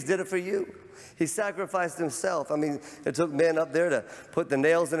 Jesus did it for you. He sacrificed himself. I mean, it took men up there to put the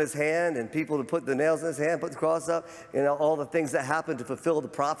nails in his hand and people to put the nails in his hand, put the cross up, you know, all the things that happened to fulfill the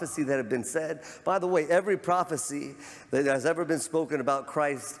prophecy that had been said. By the way, every prophecy that has ever been spoken about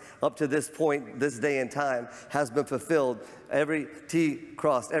Christ up to this point, this day and time, has been fulfilled. Every T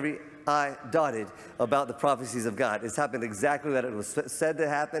crossed, every I about the prophecies of God. It's happened exactly that it was said to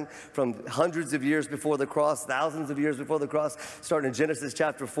happen from hundreds of years before the cross, thousands of years before the cross, starting in Genesis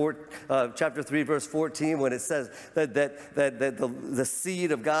chapter 3, verse 14, when it says that the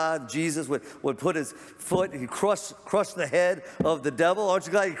seed of God, Jesus, would put his foot, he crushed the head of the devil. Aren't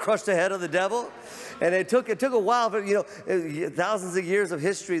you glad he crushed the head of the devil? And it took a while, but thousands of years of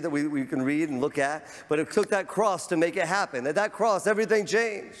history that we can read and look at, but it took that cross to make it happen. At that cross, everything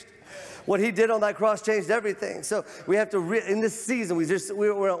changed. What he did on that cross changed everything. So we have to, in this season,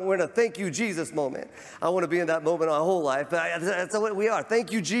 we're in a thank you, Jesus moment. I want to be in that moment my whole life. That's what we are.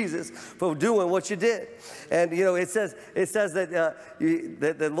 Thank you, Jesus, for doing what you did. And, it says that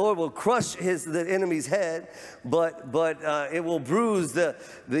the Lord will crush the enemy's head, but it will bruise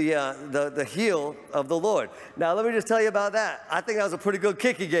the heel of the Lord. Now, let me just tell you about that. I think that was a pretty good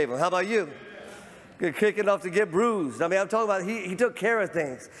kick he gave him. How about you? Good kick enough to get bruised. I mean, I'm talking about he took care of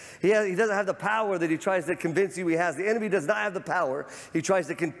things. He doesn't have the power that he tries to convince you he has. The enemy does not have the power he tries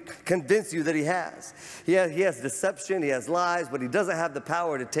to convince you that he has. He has deception, he has lies, but he doesn't have the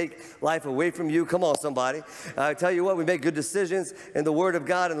power to take life away from you. Come on, somebody. I tell you what, we make good decisions in the Word of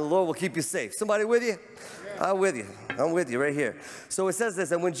God, and the Lord will keep you safe. Somebody with you? I'm with you. I'm with you right here. So it says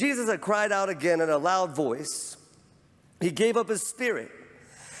this, and when Jesus had cried out again in a loud voice, he gave up his spirit.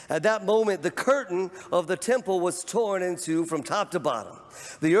 At that moment, the curtain of the temple was torn in two from top to bottom.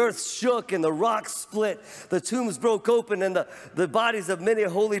 The earth shook and the rocks split. The tombs broke open and the bodies of many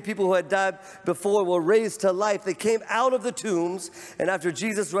holy people who had died before were raised to life. They came out of the tombs, and after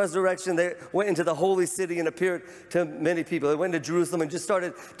Jesus' resurrection, they went into the holy city and appeared to many people. They went to Jerusalem and just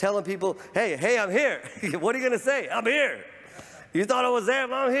started telling people, hey, I'm here. What are you going to say? I'm here. You thought I was there,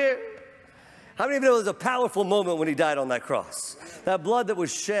 but I'm here. How many of you know it was a powerful moment when he died on that cross? That blood that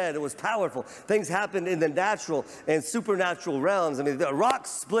was shed, it was powerful. Things happened in the natural and supernatural realms. I mean, the rocks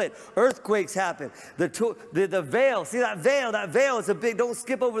split, earthquakes happened. The veil, see that veil is a big, don't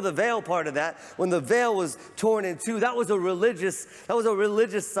skip over the veil part of that. When the veil was torn in two, that was a religious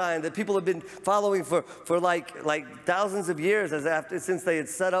sign that people have been following for like thousands of years since they had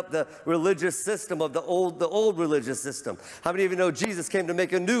set up the religious system of the old religious system. How many of you know Jesus came to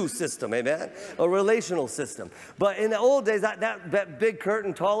make a new system, amen? A relational system. But in the old days, that big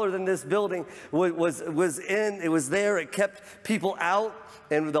curtain taller than this building was there. It kept people out,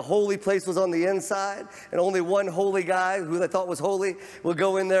 and the holy place was on the inside, and only one holy guy who they thought was holy would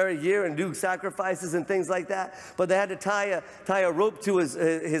go in there a year and do sacrifices and things like that. But they had to tie a rope to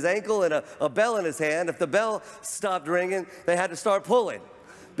his ankle and a bell in his hand. If the bell stopped ringing, they had to start pulling.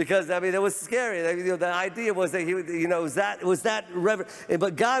 Because, I mean, it was scary. The idea was that it was that reverent.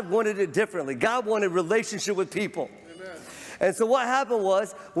 But God wanted it differently. God wanted relationship with people. Amen. And so what happened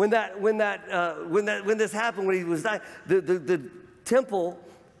was, when this happened, when he was dying, the temple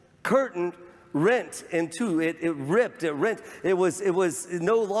curtain rent in two. It ripped. It was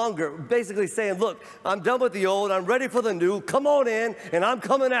no longer basically saying, look, I'm done with the old. I'm ready for the new. Come on in, and I'm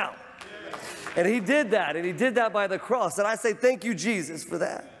coming out. And he did that, and he did that by the cross. And I say, thank you, Jesus, for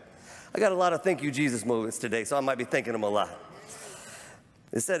that. I got a lot of thank you, Jesus moments today, so I might be thanking him a lot.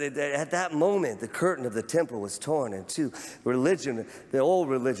 It said at that moment, the curtain of the temple was torn in two. Religion, the old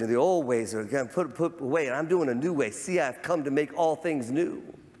ways are again put away, and I'm doing a new way. See, I've come to make all things new,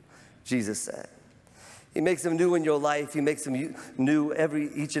 Jesus said. He makes them new in your life. He makes them new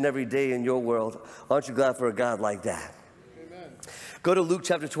each and every day in your world. Aren't you glad for a God like that? Go to Luke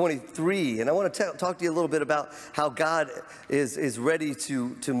chapter 23, and I want to talk to you a little bit about how God is ready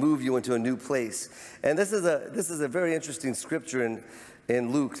to move you into a new place. And this is a very interesting scripture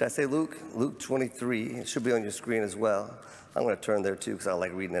in Luke. Did I say Luke? Luke 23. It should be on your screen as well. I'm going to turn there too because I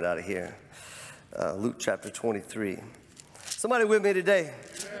like reading it out of here. Luke chapter 23. Somebody with me today?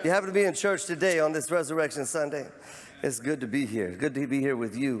 You happen to be in church today on this Resurrection Sunday? It's good to be here. It's good to be here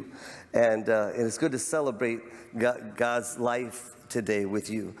with you. And it's good to celebrate God's life today with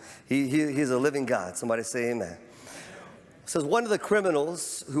you. He's a living God. Somebody say amen. It says one of the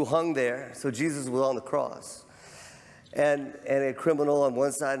criminals who hung there, so Jesus was on the cross, and a criminal on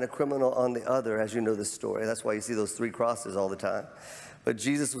one side and a criminal on the other, as you know the story. That's why you see those three crosses all the time. But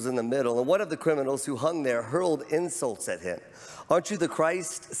Jesus was in the middle, and one of the criminals who hung there hurled insults at him. Aren't you the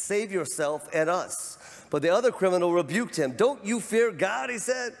Christ? Save yourself and us. But the other criminal rebuked him. Don't you fear God, he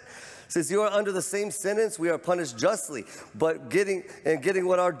said. Since you are under the same sentence, we are punished justly, but getting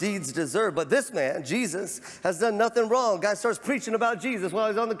what our deeds deserve. But this man, Jesus, has done nothing wrong. Guy starts preaching about Jesus while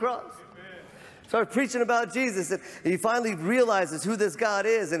he's on the cross. Amen. Starts preaching about Jesus, and he finally realizes who this God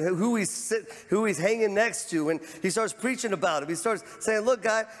is and who he's hanging next to, and he starts preaching about him. He starts saying, look,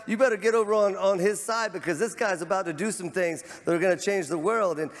 guy, you better get over on his side, because this guy's about to do some things that are going to change the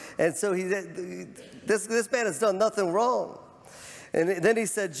world. And so this man has done nothing wrong. And then he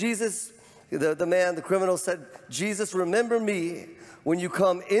said, Jesus, the criminal said, Jesus, remember me when you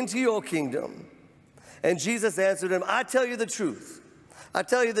come into your kingdom. And Jesus answered him, I tell you the truth. I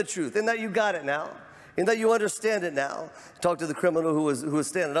tell you the truth. In that you got it now. In that you understand it now. Talk to the criminal who was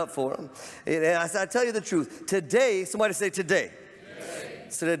standing up for him. And I said, I tell you the truth. Today, somebody say today.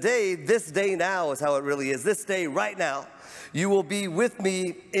 So today, this day now is how it really is. This day, right now, you will be with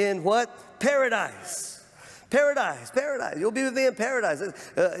me in what? Paradise. Paradise, paradise. You'll be with me in paradise.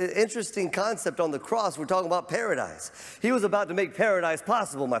 Interesting concept on the cross. We're talking about paradise. He was about to make paradise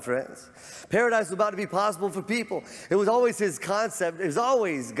possible, my friends. Paradise was about to be possible for people. It was always his concept. It was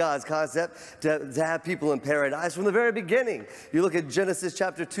always God's concept to have people in paradise from the very beginning. You look at Genesis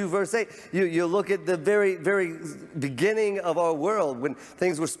chapter 2, verse 8. You look at the very, very beginning of our world when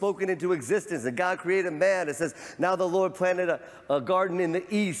things were spoken into existence and God created man. It says, now the Lord planted a garden in the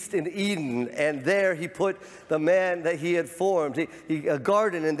east in Eden, and there he put the man that he had formed. A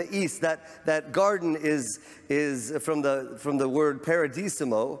garden in the east. That garden is from the word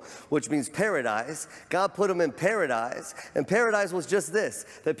paradisimo, which means paradise. God put them in paradise, and paradise was just this,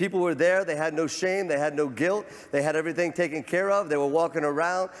 that people were there, they had no shame, they had no guilt, they had everything taken care of, they were walking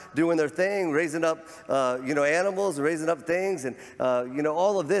around, doing their thing, raising up, animals, raising up things, and,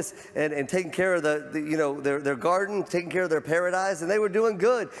 all of this, and taking care of their garden, taking care of their paradise, and they were doing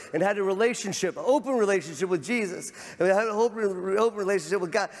good, and had a relationship, open relationship with Jesus, and they had an open relationship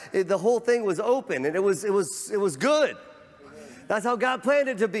with God. The whole thing was open, and it was good. That's how God planned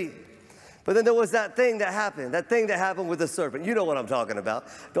it to be. But then there was that thing that happened with the serpent. You know what I'm talking about.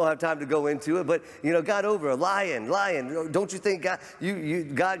 Don't have time to go into it, but got over a lion. Don't you think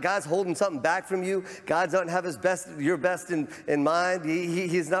God's holding something back from you? God doesn't have your best in mind.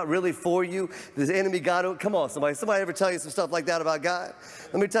 He's not really for you. The enemy come on, somebody ever tell you some stuff like that about God?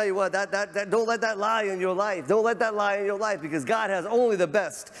 Let me tell you what, that don't let that lie in your life. Don't let that lie in your life, because God has only the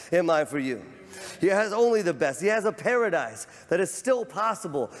best in mind for you. He has only the best. He has a paradise that is still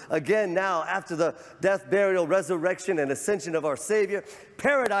possible. Again, now, after the death, burial, resurrection, and ascension of our Savior,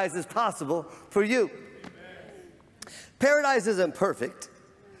 paradise is possible for you. Paradise isn't perfect.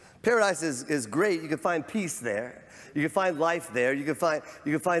 Paradise is great. You can find peace there. You can find life there. You can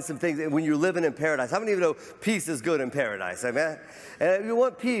find some things when you're living in paradise. How many of you know peace is good in paradise? Amen? And we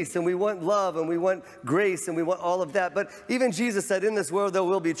want peace, and we want love, and we want grace, and we want all of that. But even Jesus said, in this world there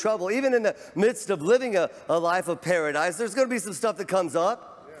will be trouble. Even in the midst of living a life of paradise, there's going to be some stuff that comes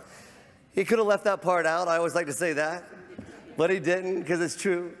up. He could have left that part out. I always like to say that. But he didn't, because it's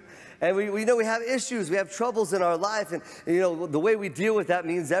true. And we know we have issues, we have troubles in our life, and the way we deal with that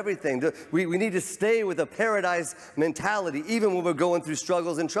means everything. We need to stay with a paradise mentality, even when we're going through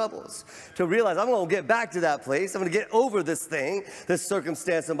struggles and troubles. To realize, I'm going to get back to that place, I'm going to get over this thing, this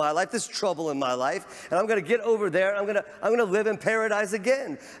circumstance in my life, this trouble in my life, and I'm going to get over there, I'm going to live in paradise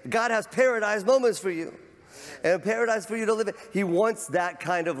again. God has paradise moments for you. And paradise for you to live in. He wants that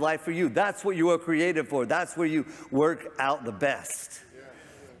kind of life for you. That's what you are created for. That's where you work out the best.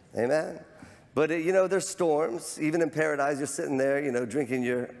 Amen. But there's storms. Even in paradise, you're sitting there, drinking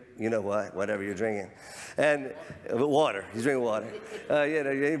your, whatever you're drinking, and water. He's drinking water.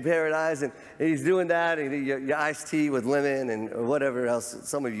 You're in paradise, and he's doing that, and your iced tea with lemon and whatever else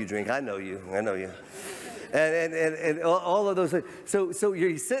some of you drink. I know you. And all of those things. So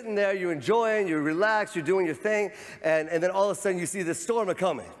you're sitting there, you're enjoying, you're relaxed, you're doing your thing, and then all of a sudden you see the storm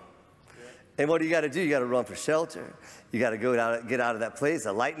coming. And what do you got to do? You got to run for shelter. You got to get out of that place.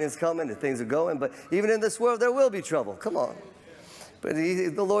 The lightning's coming and things are going. But even in this world, there will be trouble. Come on. But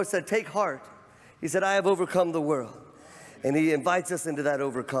the Lord said, take heart. He said, I have overcome the world. And he invites us into that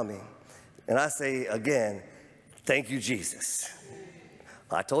overcoming. And I say again, thank you, Jesus.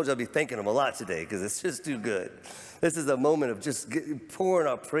 I told you I'd be thanking him a lot today because it's just too good. This is a moment of just pouring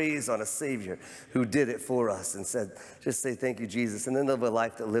our praise on a Savior who did it for us and said, just say thank you, Jesus, and then live a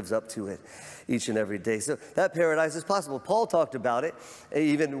life that lives up to it each and every day. So that paradise is possible. Paul talked about it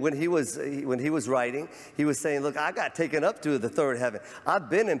even when he was writing. He was saying, look, I got taken up to the third heaven. I've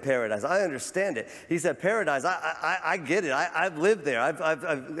been in paradise. I understand it. He said, paradise, I get it. I've lived there.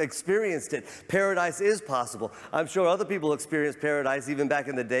 I've experienced it. Paradise is possible. I'm sure other people experienced paradise even back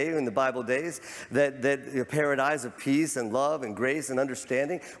in the day, in the Bible days, that paradise of peace and love and grace and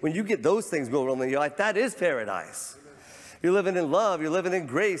understanding. When you get those things going on in your life, that is paradise. You're living in love. You're living in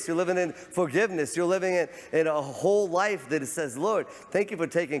grace. You're living in forgiveness. You're living in a whole life that it says, Lord, thank you for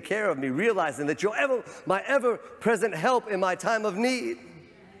taking care of me, realizing that you're my ever-present help in my time of need.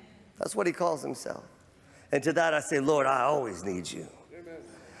 That's what he calls himself. And to that I say, Lord, I always need you. Amen.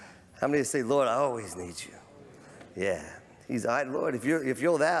 How many say, Lord, I always need you? Yeah. He's, Lord, if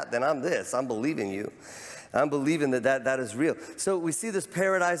you're that, then I'm this. I'm believing you. I'm believing that is real. So we see this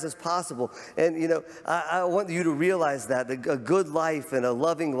paradise as possible. And, you know, I want you to realize that a good life and a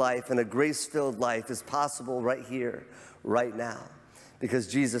loving life and a grace-filled life is possible right here, right now. Because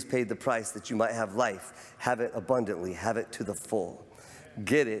Jesus paid the price that you might have life, have it abundantly, have it to the full.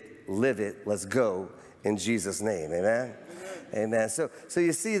 Get it, live it, let's go in Jesus' name, amen? Amen. So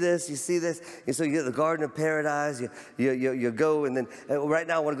you see this, and so you get the Garden of Paradise, you go, and then right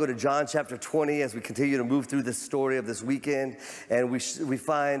now I want to go to John chapter 20 as we continue to move through this story of this weekend, and we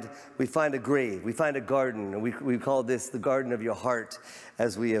find a grave, we find a garden, and we call this the garden of your heart,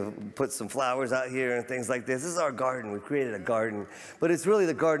 as we have put some flowers out here and things like this. This is our garden. We've created a garden, but it's really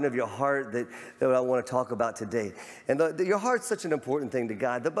the garden of your heart that I want to talk about today. And your heart's such an important thing to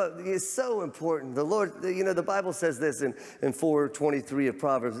God. It's so important. The Lord, you know, the Bible says this in 4:23 of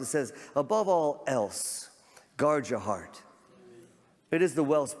Proverbs. It says, above all else, guard your heart. It is the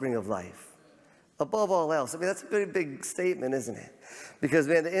wellspring of life. Above all else. I mean, that's a very big statement, isn't it? Because,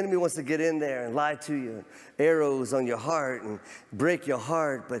 man, the enemy wants to get in there and lie to you, arrows on your heart and break your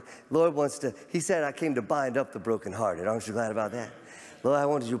heart. But Lord wants to, he said, I came to bind up the brokenhearted. Aren't you glad about that? Lord, I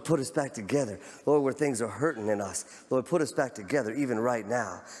wanted you to put us back together. Lord, where things are hurting in us, Lord, put us back together even right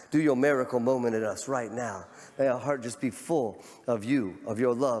now. Do your miracle moment in us right now. May our heart just be full of you, of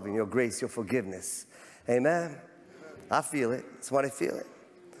your love and your grace, your forgiveness. Amen? I feel it. Somebody feel it?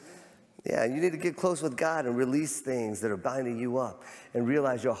 Yeah, you need to get close with God and release things that are binding you up and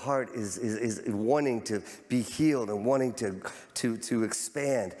realize your heart is wanting to be healed and wanting to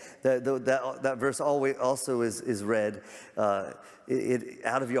expand. That verse also is read,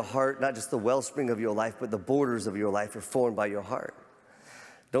 out of your heart, not just the wellspring of your life, but the borders of your life are formed by your heart.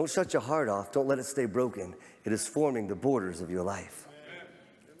 Don't shut your heart off. Don't let it stay broken. It is forming the borders of your life.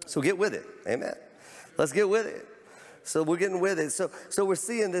 So get with it. Amen. Let's get with it. So we're getting with it. So we're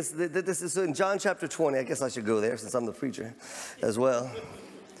seeing this. This is in John chapter 20. I guess I should go there since I'm the preacher as well.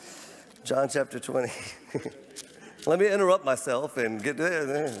 John chapter 20. Let me interrupt myself and get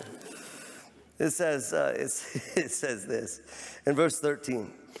there. It says this in verse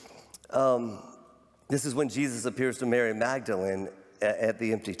 13. This is when Jesus appears to Mary Magdalene at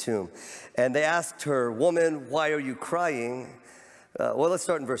the empty tomb. And they asked her, woman, why are you crying? Well, let's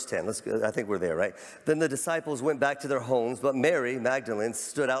start in verse 10. I think we're there, right? Then the disciples went back to their homes, but Mary Magdalene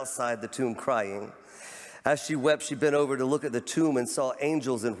stood outside the tomb crying. As she wept, she bent over to look at the tomb and saw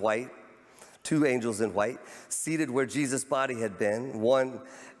angels in white, 2 angels in white, seated where Jesus' body had been, one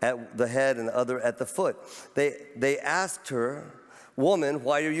at the head and the other at the foot. They asked her, woman,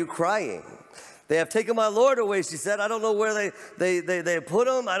 why are you crying? They have taken my Lord away, she said. I don't know where they put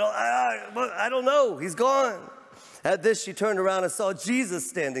him. I don't know. He's gone. At this, she turned around and saw Jesus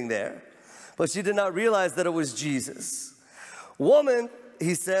standing there, but she did not realize that it was Jesus. Woman,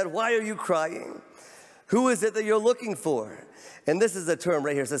 he said, why are you crying? Who is it that you're looking for? And this is a term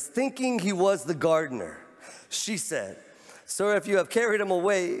right here. It says, thinking he was the gardener. She said, sir, if you have carried him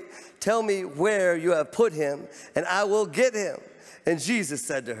away, tell me where you have put him, and I will get him. And Jesus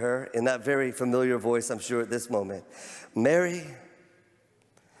said to her in that very familiar voice, I'm sure at this moment, Mary.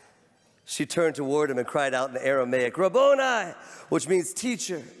 She turned toward him and cried out in Aramaic, Rabboni, which means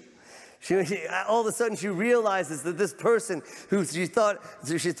teacher. All of a sudden she realizes that this person who she thought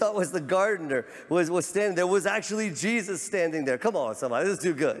was the gardener was standing there, was actually Jesus standing there. Come on, somebody, this is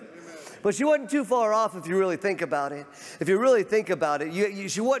too good. But she wasn't too far off if you really think about it. If you really think about it,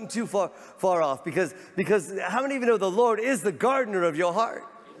 she wasn't too far off because how many of you know the Lord is the gardener of your heart?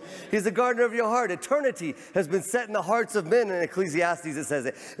 He's the gardener of your heart. Eternity has been set in the hearts of men. In Ecclesiastes it says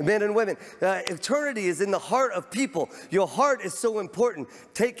it, men and women. Eternity is in the heart of people. Your heart is so important.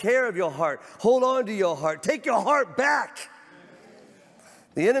 Take care of your heart. Hold on to your heart. Take your heart back.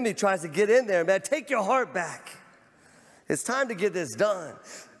 The enemy tries to get in there, man. Take your heart back. It's time to get this done.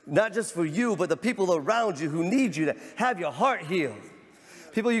 Not just for you, but the people around you who need you to have your heart healed.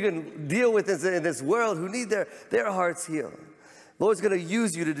 People you can deal with in this world who need their hearts healed. The Lord's going to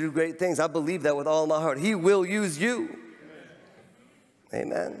use you to do great things. I believe that with all my heart. He will use you.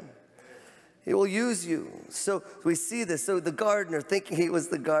 Amen. He will use you. So we see this. So the gardener, thinking he was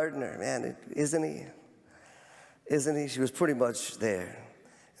the gardener. Man, isn't he? Isn't he? She was pretty much there.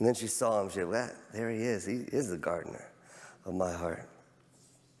 And then she saw him. She said, well, there he is. He is the gardener of my heart.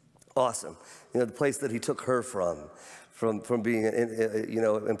 Awesome. You know, the place that he took her from from being,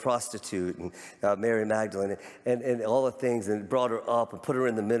 in prostitute, and Mary Magdalene, and all the things, and brought her up and put her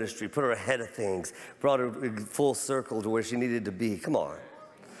in the ministry, put her ahead of things, brought her full circle to where she needed to be. Come on.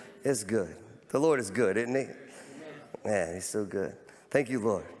 It's good. The Lord is good, isn't he? Man, he's so good. Thank you,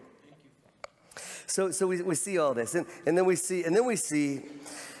 Lord. So we see all this, and then we see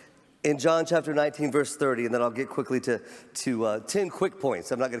in John chapter 19, verse 30, and then I'll get quickly to 10 quick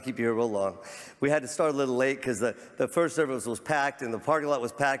points. I'm not going to keep you here real long. We had to start a little late because the first service was packed and the parking lot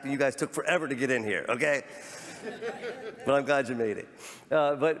was packed, and you guys took forever to get in here, okay? But I'm glad you made it.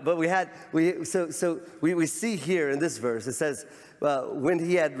 But we see here in this verse, it says, when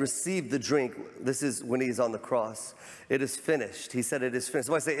he had received the drink, this is when he's on the cross, it is finished. He said, it is finished.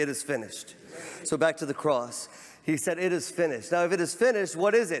 Somebody say, it is finished. So back to the cross. He said, it is finished. Now, if it is finished,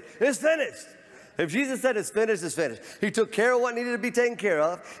 what is it? It's finished. If Jesus said it's finished, it's finished. He took care of what needed to be taken care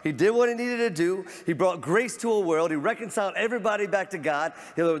of. He did what he needed to do. He brought grace to a world. He reconciled everybody back to God.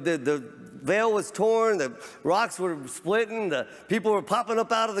 The veil was torn. The rocks were splitting. The people were popping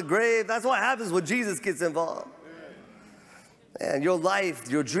up out of the grave. That's what happens when Jesus gets involved. And your life,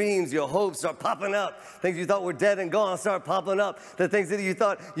 your dreams, your hopes start popping up. Things you thought were dead and gone start popping up. The things that you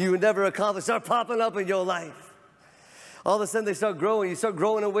thought you would never accomplish start popping up in your life. All of a sudden, they start growing. You start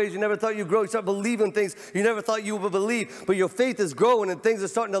growing in ways you never thought you'd grow. You start believing things you never thought you would believe. But your faith is growing, and things are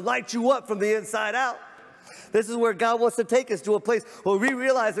starting to light you up from the inside out. This is where God wants to take us, to a place where we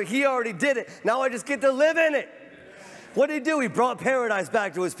realize that he already did it. Now I just get to live in it. What did he do? He brought paradise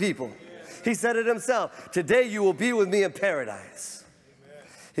back to his people. He said it himself. Today you will be with me in paradise.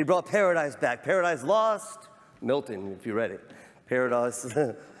 He brought paradise back. Paradise lost. Milton, if you read it. Paradise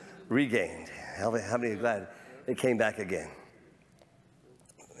regained. How many are glad it came back again?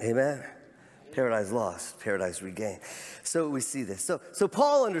 Amen. Paradise lost, paradise regained. So we see this. So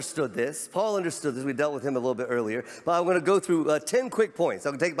Paul understood this. We dealt with him a little bit earlier. But I'm going to go through 10 quick points.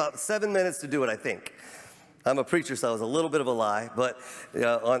 It'll take about 7 minutes to do it, I think. I'm a preacher, so it was a little bit of a lie. But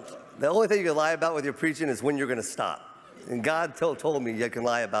the only thing you can lie about with your preaching is when you're going to stop. And God told me you can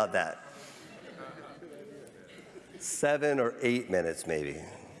lie about that. 7 or 8 minutes, maybe.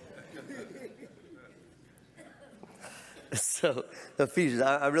 So Ephesians,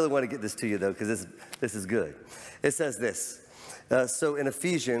 I really want to get this to you, though, because this is good. It says this. So in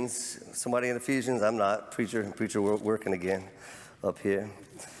Ephesians, somebody in Ephesians, I'm not, preacher working again up here.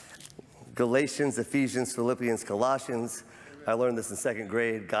 Galatians, Ephesians, Philippians, Colossians. I learned this in 2nd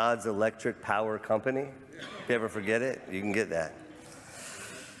grade, God's Electric Power Company. If you ever forget it, you can get that.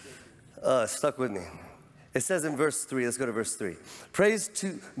 Stuck with me. It says in verse 3, let's go to verse 3. Praise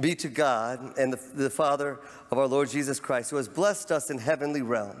be to God and the Father of our Lord Jesus Christ, who has blessed us in heavenly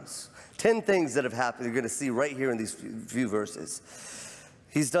realms. 10 things that have happened you're going to see right here in these few verses.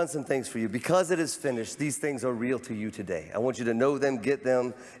 He's done some things for you. Because it is finished, these things are real to you today. I want you to know them, get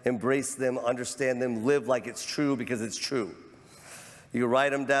them, embrace them, understand them, live like it's true because it's true. You can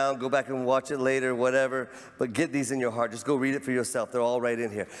write them down, go back and watch it later, whatever, but get these in your heart. Just go read it for yourself. They're all right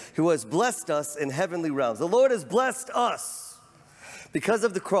in here. Who has blessed us in heavenly realms. The Lord has blessed us because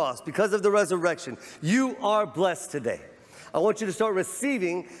of the cross, because of the resurrection. You are blessed today. I want you to start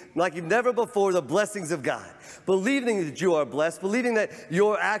receiving, like you've never before, the blessings of God. Believing that you are blessed, believing that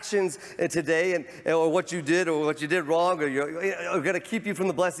your actions today or what you did wrong are going to keep you from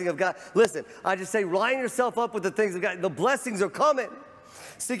the blessing of God. Listen, I just say line yourself up with the things of God. The blessings are coming.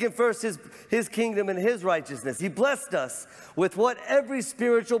 Seeking first his kingdom and his righteousness. He blessed us with what? Every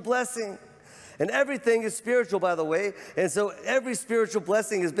spiritual blessing. And everything is spiritual, by the way. And so every spiritual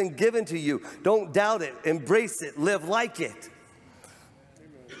blessing has been given to you. Don't doubt it. Embrace it. Live like it.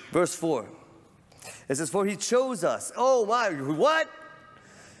 Verse 4. It says, for he chose us. Oh my, what?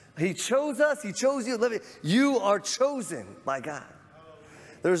 He chose us. He chose you. You are chosen by God.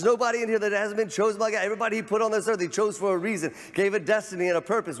 There's nobody in here that hasn't been chosen by God. Everybody he put on this earth, he chose for a reason. Gave a destiny and a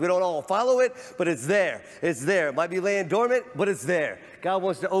purpose. We don't all follow it, but it's there. It's there. It might be laying dormant, but it's there. God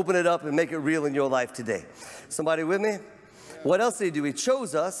wants to open it up and make it real in your life today. Somebody with me? What else did he do? He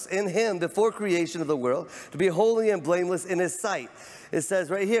chose us in him before creation of the world to be holy and blameless in his sight. It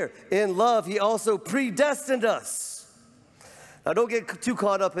says right here, in love, he also predestined us. Now, don't get too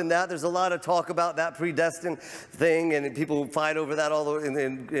caught up in that. There's a lot of talk about that predestined thing, and people fight over that all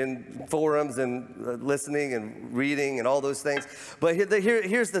in forums and listening and reading and all those things. But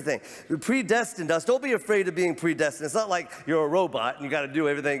here's the thing. Predestined us. Don't be afraid of being predestined. It's not like you're a robot and you got to do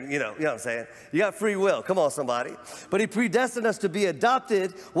everything, you know what I'm saying? You got free will. Come on, somebody. But he predestined us to be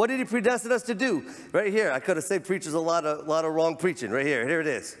adopted. What did he predestine us to do? Right here. I could have said preachers a lot of wrong preaching. Right here. Here it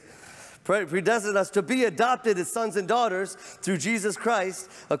is. Predestined us to be adopted as sons and daughters through Jesus Christ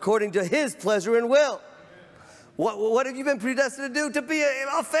according to his pleasure and will. What have you been predestined to do? To be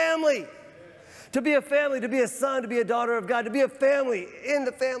a family. To be a family, to be a son, to be a daughter of God, to be a family in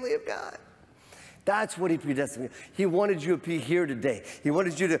the family of God. That's what he predestined. He wanted you to be here today. He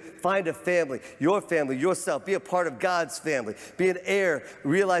wanted you to find a family, yourself, be a part of God's family, be an heir,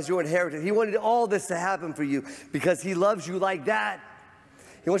 realize your inheritance. He wanted all this to happen for you because he loves you like that.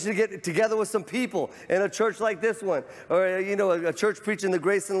 He wants you to get together with some people in a church like this one, or a church preaching the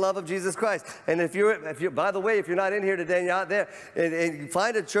grace and love of Jesus Christ. And if you're, by the way, if you're not in here today and you're out there, and you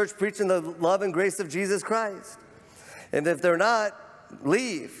find a church preaching the love and grace of Jesus Christ. And if they're not,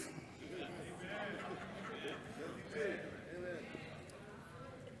 leave.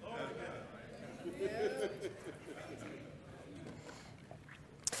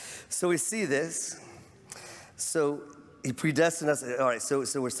 So we see this. So he predestined us. All right, so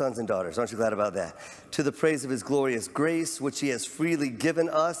we're sons and daughters. Aren't you glad about that? To the praise of his glorious grace, which he has freely given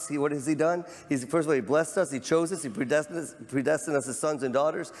us. What has he done? First of all, he blessed us. He chose us. He predestined us as sons and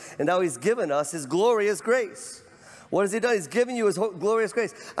daughters. And now he's given us his glorious grace. What has he done? He's given you his glorious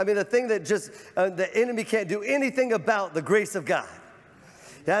grace. I mean, the thing that just the enemy can't do anything about the grace of God.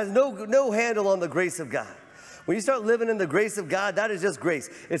 It has no handle on the grace of God. When you start living in the grace of God, that is just grace.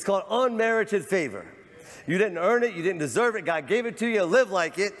 It's called unmerited favor. You didn't earn it. You didn't deserve it. God gave it to you. Live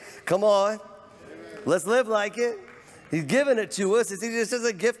like it. Come on. Let's live like it. He's given it to us. It's just as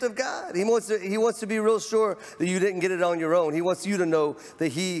a gift of God. He wants to be real sure that you didn't get it on your own. He wants you to know that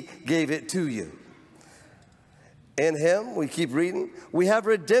he gave it to you. In him, we keep reading, we have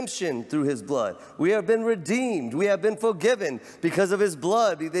redemption through his blood. We have been redeemed. We have been forgiven because of his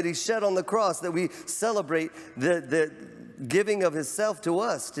blood that he shed on the cross, that we celebrate the giving of himself to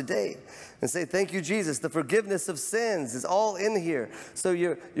us today. And say, thank you, Jesus. The forgiveness of sins is all in here. So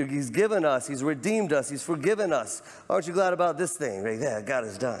he's given us, he's redeemed us, he's forgiven us. Aren't you glad about this thing right there God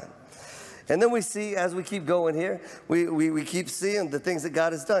has done? And then we see, as we keep going here, we keep seeing the things that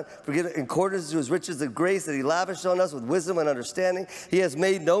God has done. Forget in accordance to his riches of grace that he lavished on us with wisdom and understanding. He has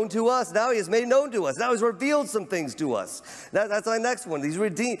made known to us. Now he has made known to us. Now he's revealed some things to us. That's our next one. He's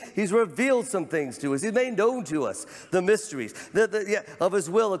revealed some things to us. He's made known to us the mysteries of his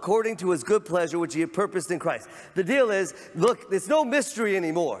will according to his good pleasure, which he had purposed in Christ. The deal is, look, it's no mystery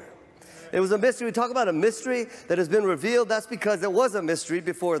anymore. It was a mystery. We talk about a mystery that has been revealed. That's because it was a mystery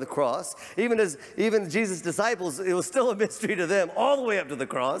before the cross. Even Jesus' disciples, it was still a mystery to them all the way up to the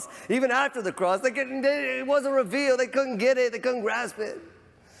cross. Even after the cross, it wasn't revealed. They couldn't get it. They couldn't grasp it.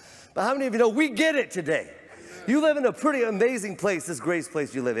 But how many of you know we get it today? You live in a pretty amazing place, this grace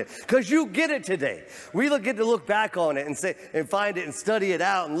place you live in, because you get it today. We get to look back on it and find it and study it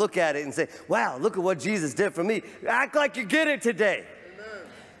out and look at it and say, wow, look at what Jesus did for me. Act like you get it today.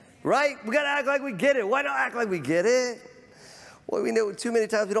 Right? We got to act like we get it. Why not act like we get it? Well, we know too many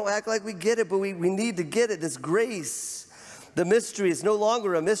times we don't act like we get it, but we need to get it. This grace, the mystery is no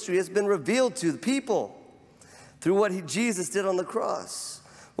longer a mystery. It's been revealed to the people through what Jesus did on the cross,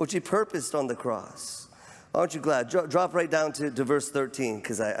 what he purposed on the cross. Aren't you glad? Drop right down to verse 13,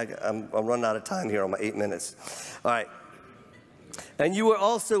 because I'm running out of time here on my 8 minutes. All right. And you were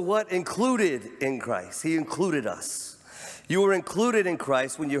also what? Included in Christ. He included us. You were included in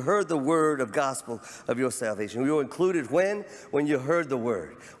Christ when you heard the word of gospel of your salvation. You were included when? When you heard the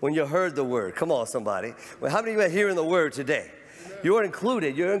word. When you heard the word. Come on, somebody. Well, how many of you are hearing the word today? You're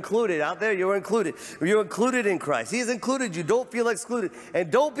included. You're included. Out there, you're included. You're included in Christ. He's included you. Don't feel excluded. And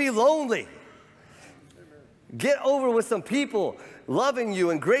don't be lonely. Get over with some people loving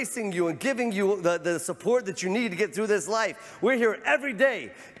you and gracing you and giving you the support that you need to get through this life. We're here every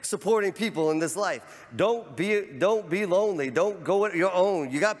day supporting people in this life. Don't be lonely. Don't go it your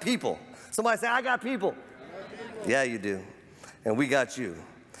own. You got people. Somebody say, I got people. Yeah, you do. And we got you.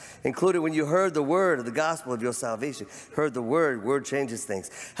 Included when you heard the word of the gospel of your salvation. Heard the word changes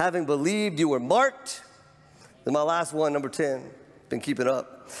things. Having believed, you were marked. Then my last one, number 10. Been keeping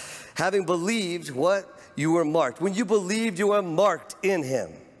up. Having believed, what? You were marked. When you believed, you were marked in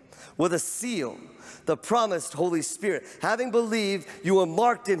him with a seal, the promised Holy Spirit. Having believed, you were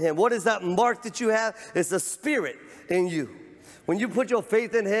marked in him. What is that mark that you have? It's the Spirit in you. When you put your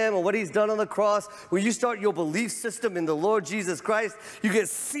faith in him and what he's done on the cross, when you start your belief system in the Lord Jesus Christ, you get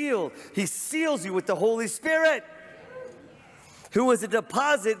sealed. He seals you with the Holy Spirit, who is a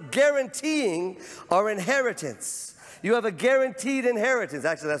deposit guaranteeing our inheritance. You have a guaranteed inheritance.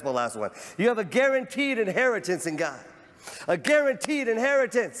 Actually, that's my last one. You have a guaranteed inheritance in God. A guaranteed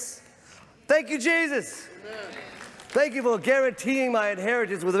inheritance. Thank you, Jesus. Amen. Thank you for guaranteeing my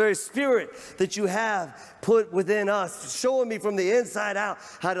inheritance with the very Spirit that you have put within us, showing me from the inside out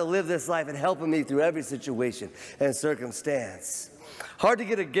how to live this life and helping me through every situation and circumstance. Hard to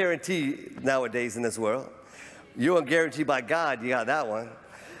get a guarantee nowadays in this world. You weren't guaranteed by God. You got that one.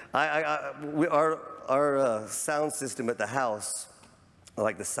 Our sound system at the house,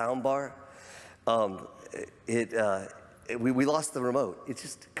 like the sound bar, we lost the remote. It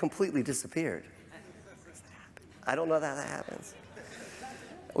just completely disappeared. I don't know how that happens.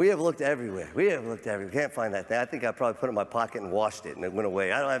 We have looked everywhere. We can't find that thing. I think I probably put it in my pocket and washed it, and it went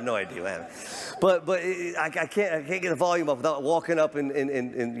away. I have no idea. But I can't get the volume up without walking up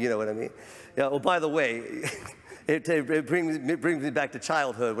and you know what I mean. Yeah. Well, by the way, it brings me back to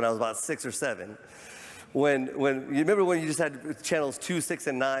childhood when I was about 6 or 7. When you remember when you just had channels 2, 6,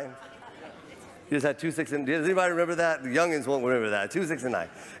 and 9. You just had 2, 6, and does anybody remember that? The youngins won't remember that. 2, 6, and 9.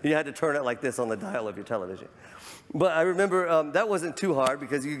 You had to turn it like this on the dial of your television. But I remember that wasn't too hard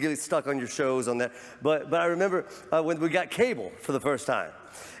because you get stuck on your shows on that. But I remember when we got cable for the first time.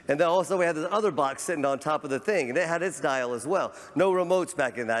 And then also we had this other box sitting on top of the thing, and it had its dial as well. No remotes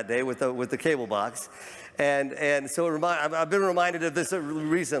back in that day with the cable box. And so I've been reminded of this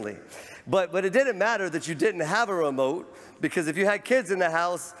recently. But it didn't matter that you didn't have a remote, because if you had kids in the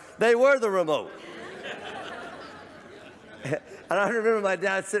house, they were the remote. And I remember my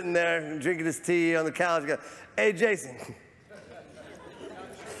dad sitting there drinking his tea on the couch, going, "Hey, Jason.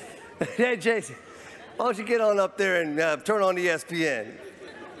 Hey, Jason, why don't you get on up there and turn on ESPN?"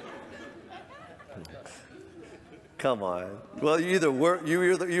 Come on. Well, you were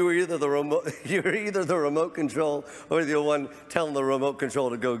either the remote control or the one telling the remote control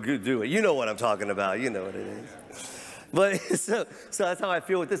to go do it. You know what I'm talking about. You know what it is. But so that's how I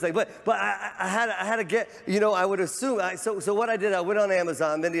feel with this thing. But I had to get, you know, I would assume. So what I did, I went on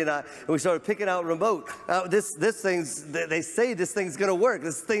Amazon, Mindy and I, and we started picking out remote. This thing's, they say this thing's gonna work.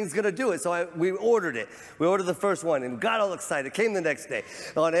 This thing's gonna do it. So we ordered it. We ordered the first one and got all excited. It came the next day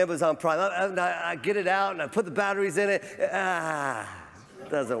on Amazon Prime. I get it out and I put the batteries in it. It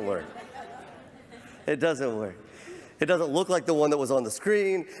doesn't work. It doesn't work. It doesn't look like the one that was on the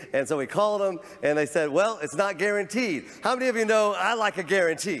screen. And so we called them, and they said, well, it's not guaranteed. How many of you know I like a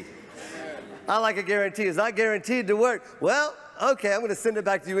guarantee? I like a guarantee. It's not guaranteed to work. Well, okay, I'm going to send it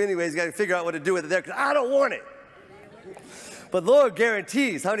back to you anyways. You got to figure out what to do with it there, because I don't want it. But Lord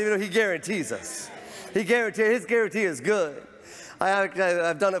guarantees. How many of you know He guarantees us? His guarantee is good.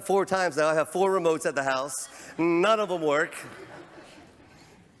 I've done it 4 times now. I have 4 remotes at the house. None of them work.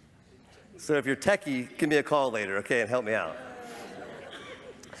 So if you're techie, give me a call later, okay, and help me out.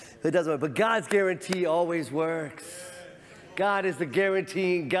 It doesn't work, but God's guarantee always works. God is the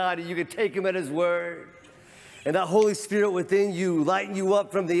guaranteeing God, and you can take Him at His word. And that Holy Spirit within you, lighting you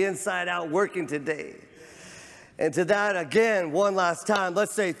up from the inside out, working today. And to that, again, one last time,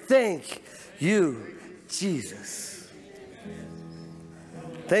 let's say, thank you, Jesus.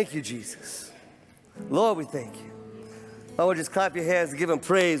 Thank you, Jesus. Lord, we thank you. I want to just clap your hands and give Him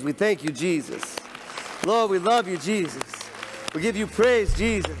praise. We thank you, Jesus. Lord, we love you, Jesus. We give you praise,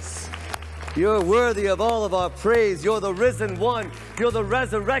 Jesus. You're worthy of all of our praise. You're the risen one. You're the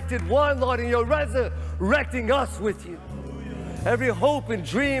resurrected one, Lord, and you're resurrecting us with you. Every hope and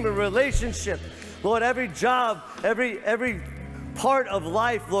dream and relationship, Lord, every job, every part of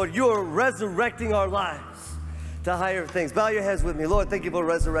life, Lord, you're resurrecting our lives to higher things. Bow your heads with me. Lord, thank you for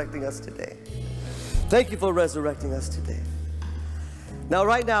resurrecting us today. Thank you for resurrecting us today. Now,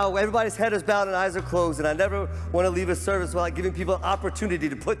 right now, everybody's head is bowed and eyes are closed, and I never want to leave a service without giving people an opportunity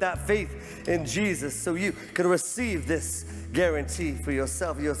to put that faith in Jesus so you can receive this guarantee for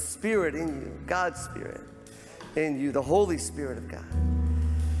yourself, your spirit in you, God's spirit in you, the Holy Spirit of God.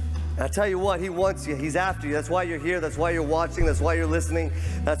 And I tell you what, He wants you. He's after you. That's why you're here. That's why you're watching. That's why you're listening.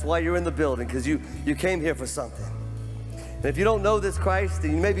 That's why you're in the building, because you came here for something. And if you don't know this Christ,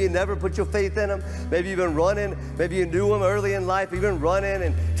 and maybe you never put your faith in Him, maybe you've been running, maybe you knew Him early in life, you've been running,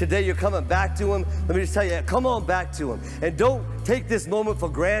 and today you're coming back to Him, let me just tell you, come on back to Him. And don't take this moment for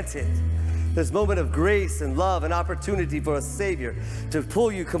granted, this moment of grace and love and opportunity for a Savior to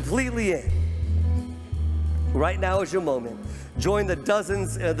pull you completely in. Right now is your moment. Join the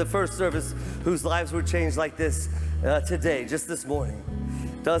dozens at the first service whose lives were changed like this today, just this morning.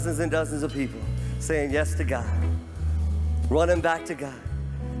 Dozens and dozens of people saying yes to God. Running back to God.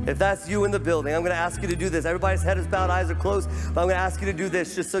 If that's you in the building, I'm going to ask you to do this. Everybody's head is bowed, eyes are closed, but I'm going to ask you to do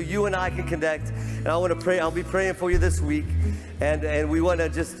this just so you and I can connect. And I want to pray. I'll be praying for you this week. And we want to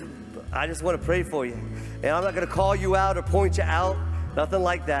I just want to pray for you. And I'm not going to call you out or point you out, nothing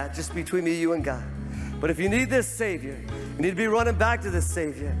like that, just between me, you, and God. But if you need this Savior, you need to be running back to this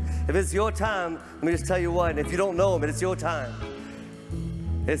Savior. If it's your time, let me just tell you what, and if you don't know Him, and it's your time,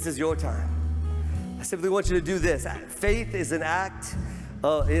 this is your time. I simply want you to do this. Faith is an act,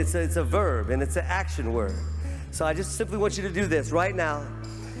 it's a verb, and it's an action word. So I just simply want you to do this right now.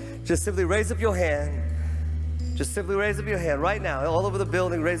 Just simply raise up your hand Just simply raise up your hand right now, all over the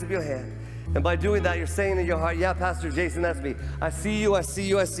building, raise up your hand. And by doing that, you're saying in your heart, yeah, Pastor Jason, that's me. I see you, I see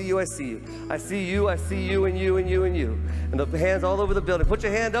you, I see you, I see you. I see you, I see you, and you, and you, and you. And the hands all over the building. Put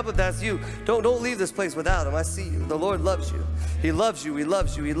your hand up if that's you. Don't leave this place without him. I see you. The Lord loves you. He loves you, he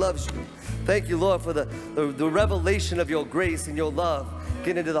loves you, he loves you. Thank you, Lord, for the revelation of your grace and your love.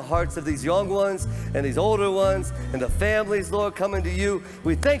 Get into the hearts of these young ones and these older ones and the families, Lord, coming to you.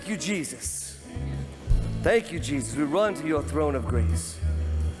 We thank you, Jesus. Thank you, Jesus. We run to your throne of grace.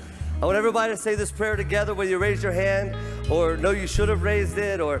 I want everybody to say this prayer together, whether you raised your hand or no, you should have raised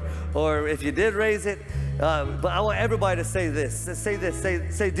it, or if you did raise it. But I want everybody to say this. Say this.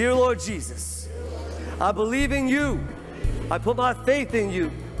 Say, Dear Lord Jesus, I believe in you. I put my faith in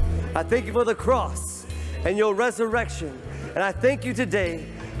you. I thank you for the cross and your resurrection. And I thank you today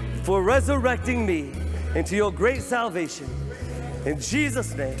for resurrecting me into your great salvation. In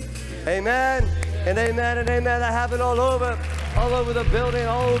Jesus' name, amen and amen and amen. That happened all over the building,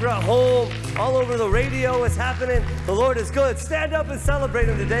 all over at home, all over the radio. It's happening. The Lord is good. Stand up and celebrate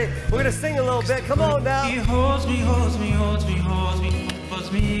him today. We're going to sing a little bit. Come on now. He holds me, holds me, holds me, holds me,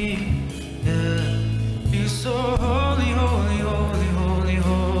 holds me. Yeah. He's so holy, holy, holy, holy,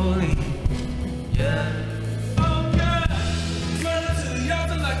 holy. Yeah. Oh God, running to the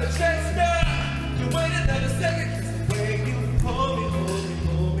altar like a track star. You waited another second, 'cause the way you hold me, hold me,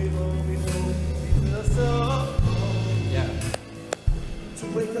 hold me, hold me, hold me, feel so. Yeah. To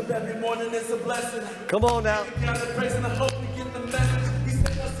wake up every morning is a blessing. Come on now. God, the praise and the hope we get the message. He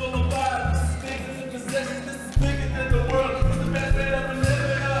set us on the fire. This is bigger than possessions. This is bigger than the world. It's the best that ever lived.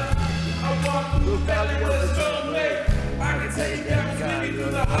 I walk through the valley with a strong faith. I can take you down, with me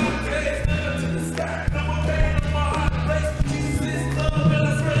through the hard days. To the sky, no more pain, no more hard place. Jesus is love, and I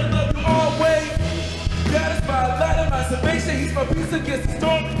swear to love you always. God is my light and my salvation. He's my peace against the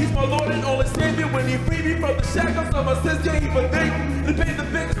storm. He's my Lord and only Savior. When He freed me from the shackles of my sins, yeah, He forgave me to pay the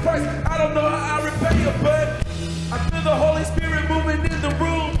biggest price. I don't know how I repay you, but I feel the Holy Spirit moving in the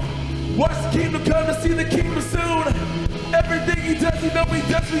room. Watch the kingdom come to see the kingdom soon. Everything He does, you know He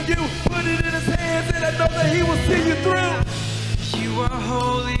does for you. Put it in His hands, and I know that He will see you through. You are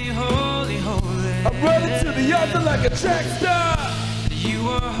holy, holy, holy. I'm running to the altar like a track star. You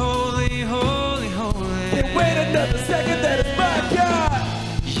are holy, holy, holy. Can't wait another second, that is my God.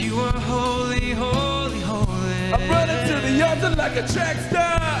 You are holy, holy, holy. I'm running to the altar like a track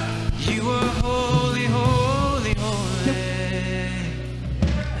star. You are holy, holy, holy.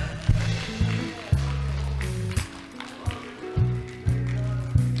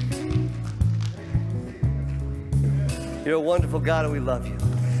 You're a wonderful God and we love you.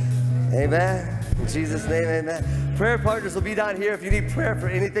 Amen. In Jesus' name, amen. Prayer partners will be down here if you need prayer for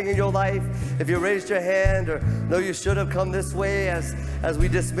anything in your life. If you raised your hand or know you should have come this way as we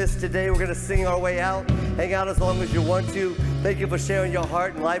dismiss today, we're going to sing our way out. Hang out as long as you want to. Thank you for sharing your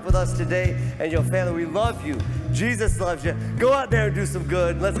heart and life with us today and your family. We love you. Jesus loves you. Go out there and do some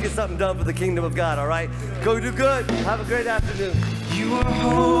good. Let's get something done for the kingdom of God, all right? Go do good. Have a great afternoon. You are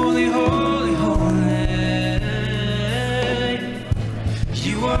holy, holy, holy.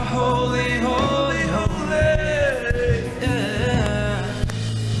 You are holy, holy, holy. Yeah.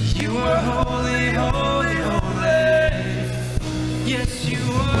 You are holy, holy, holy. Yes, you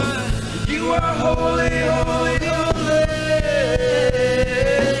are. You are holy, holy, holy.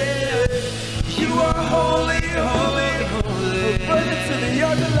 You are holy, holy, holy. Running to the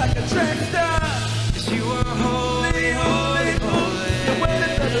altar like a track star.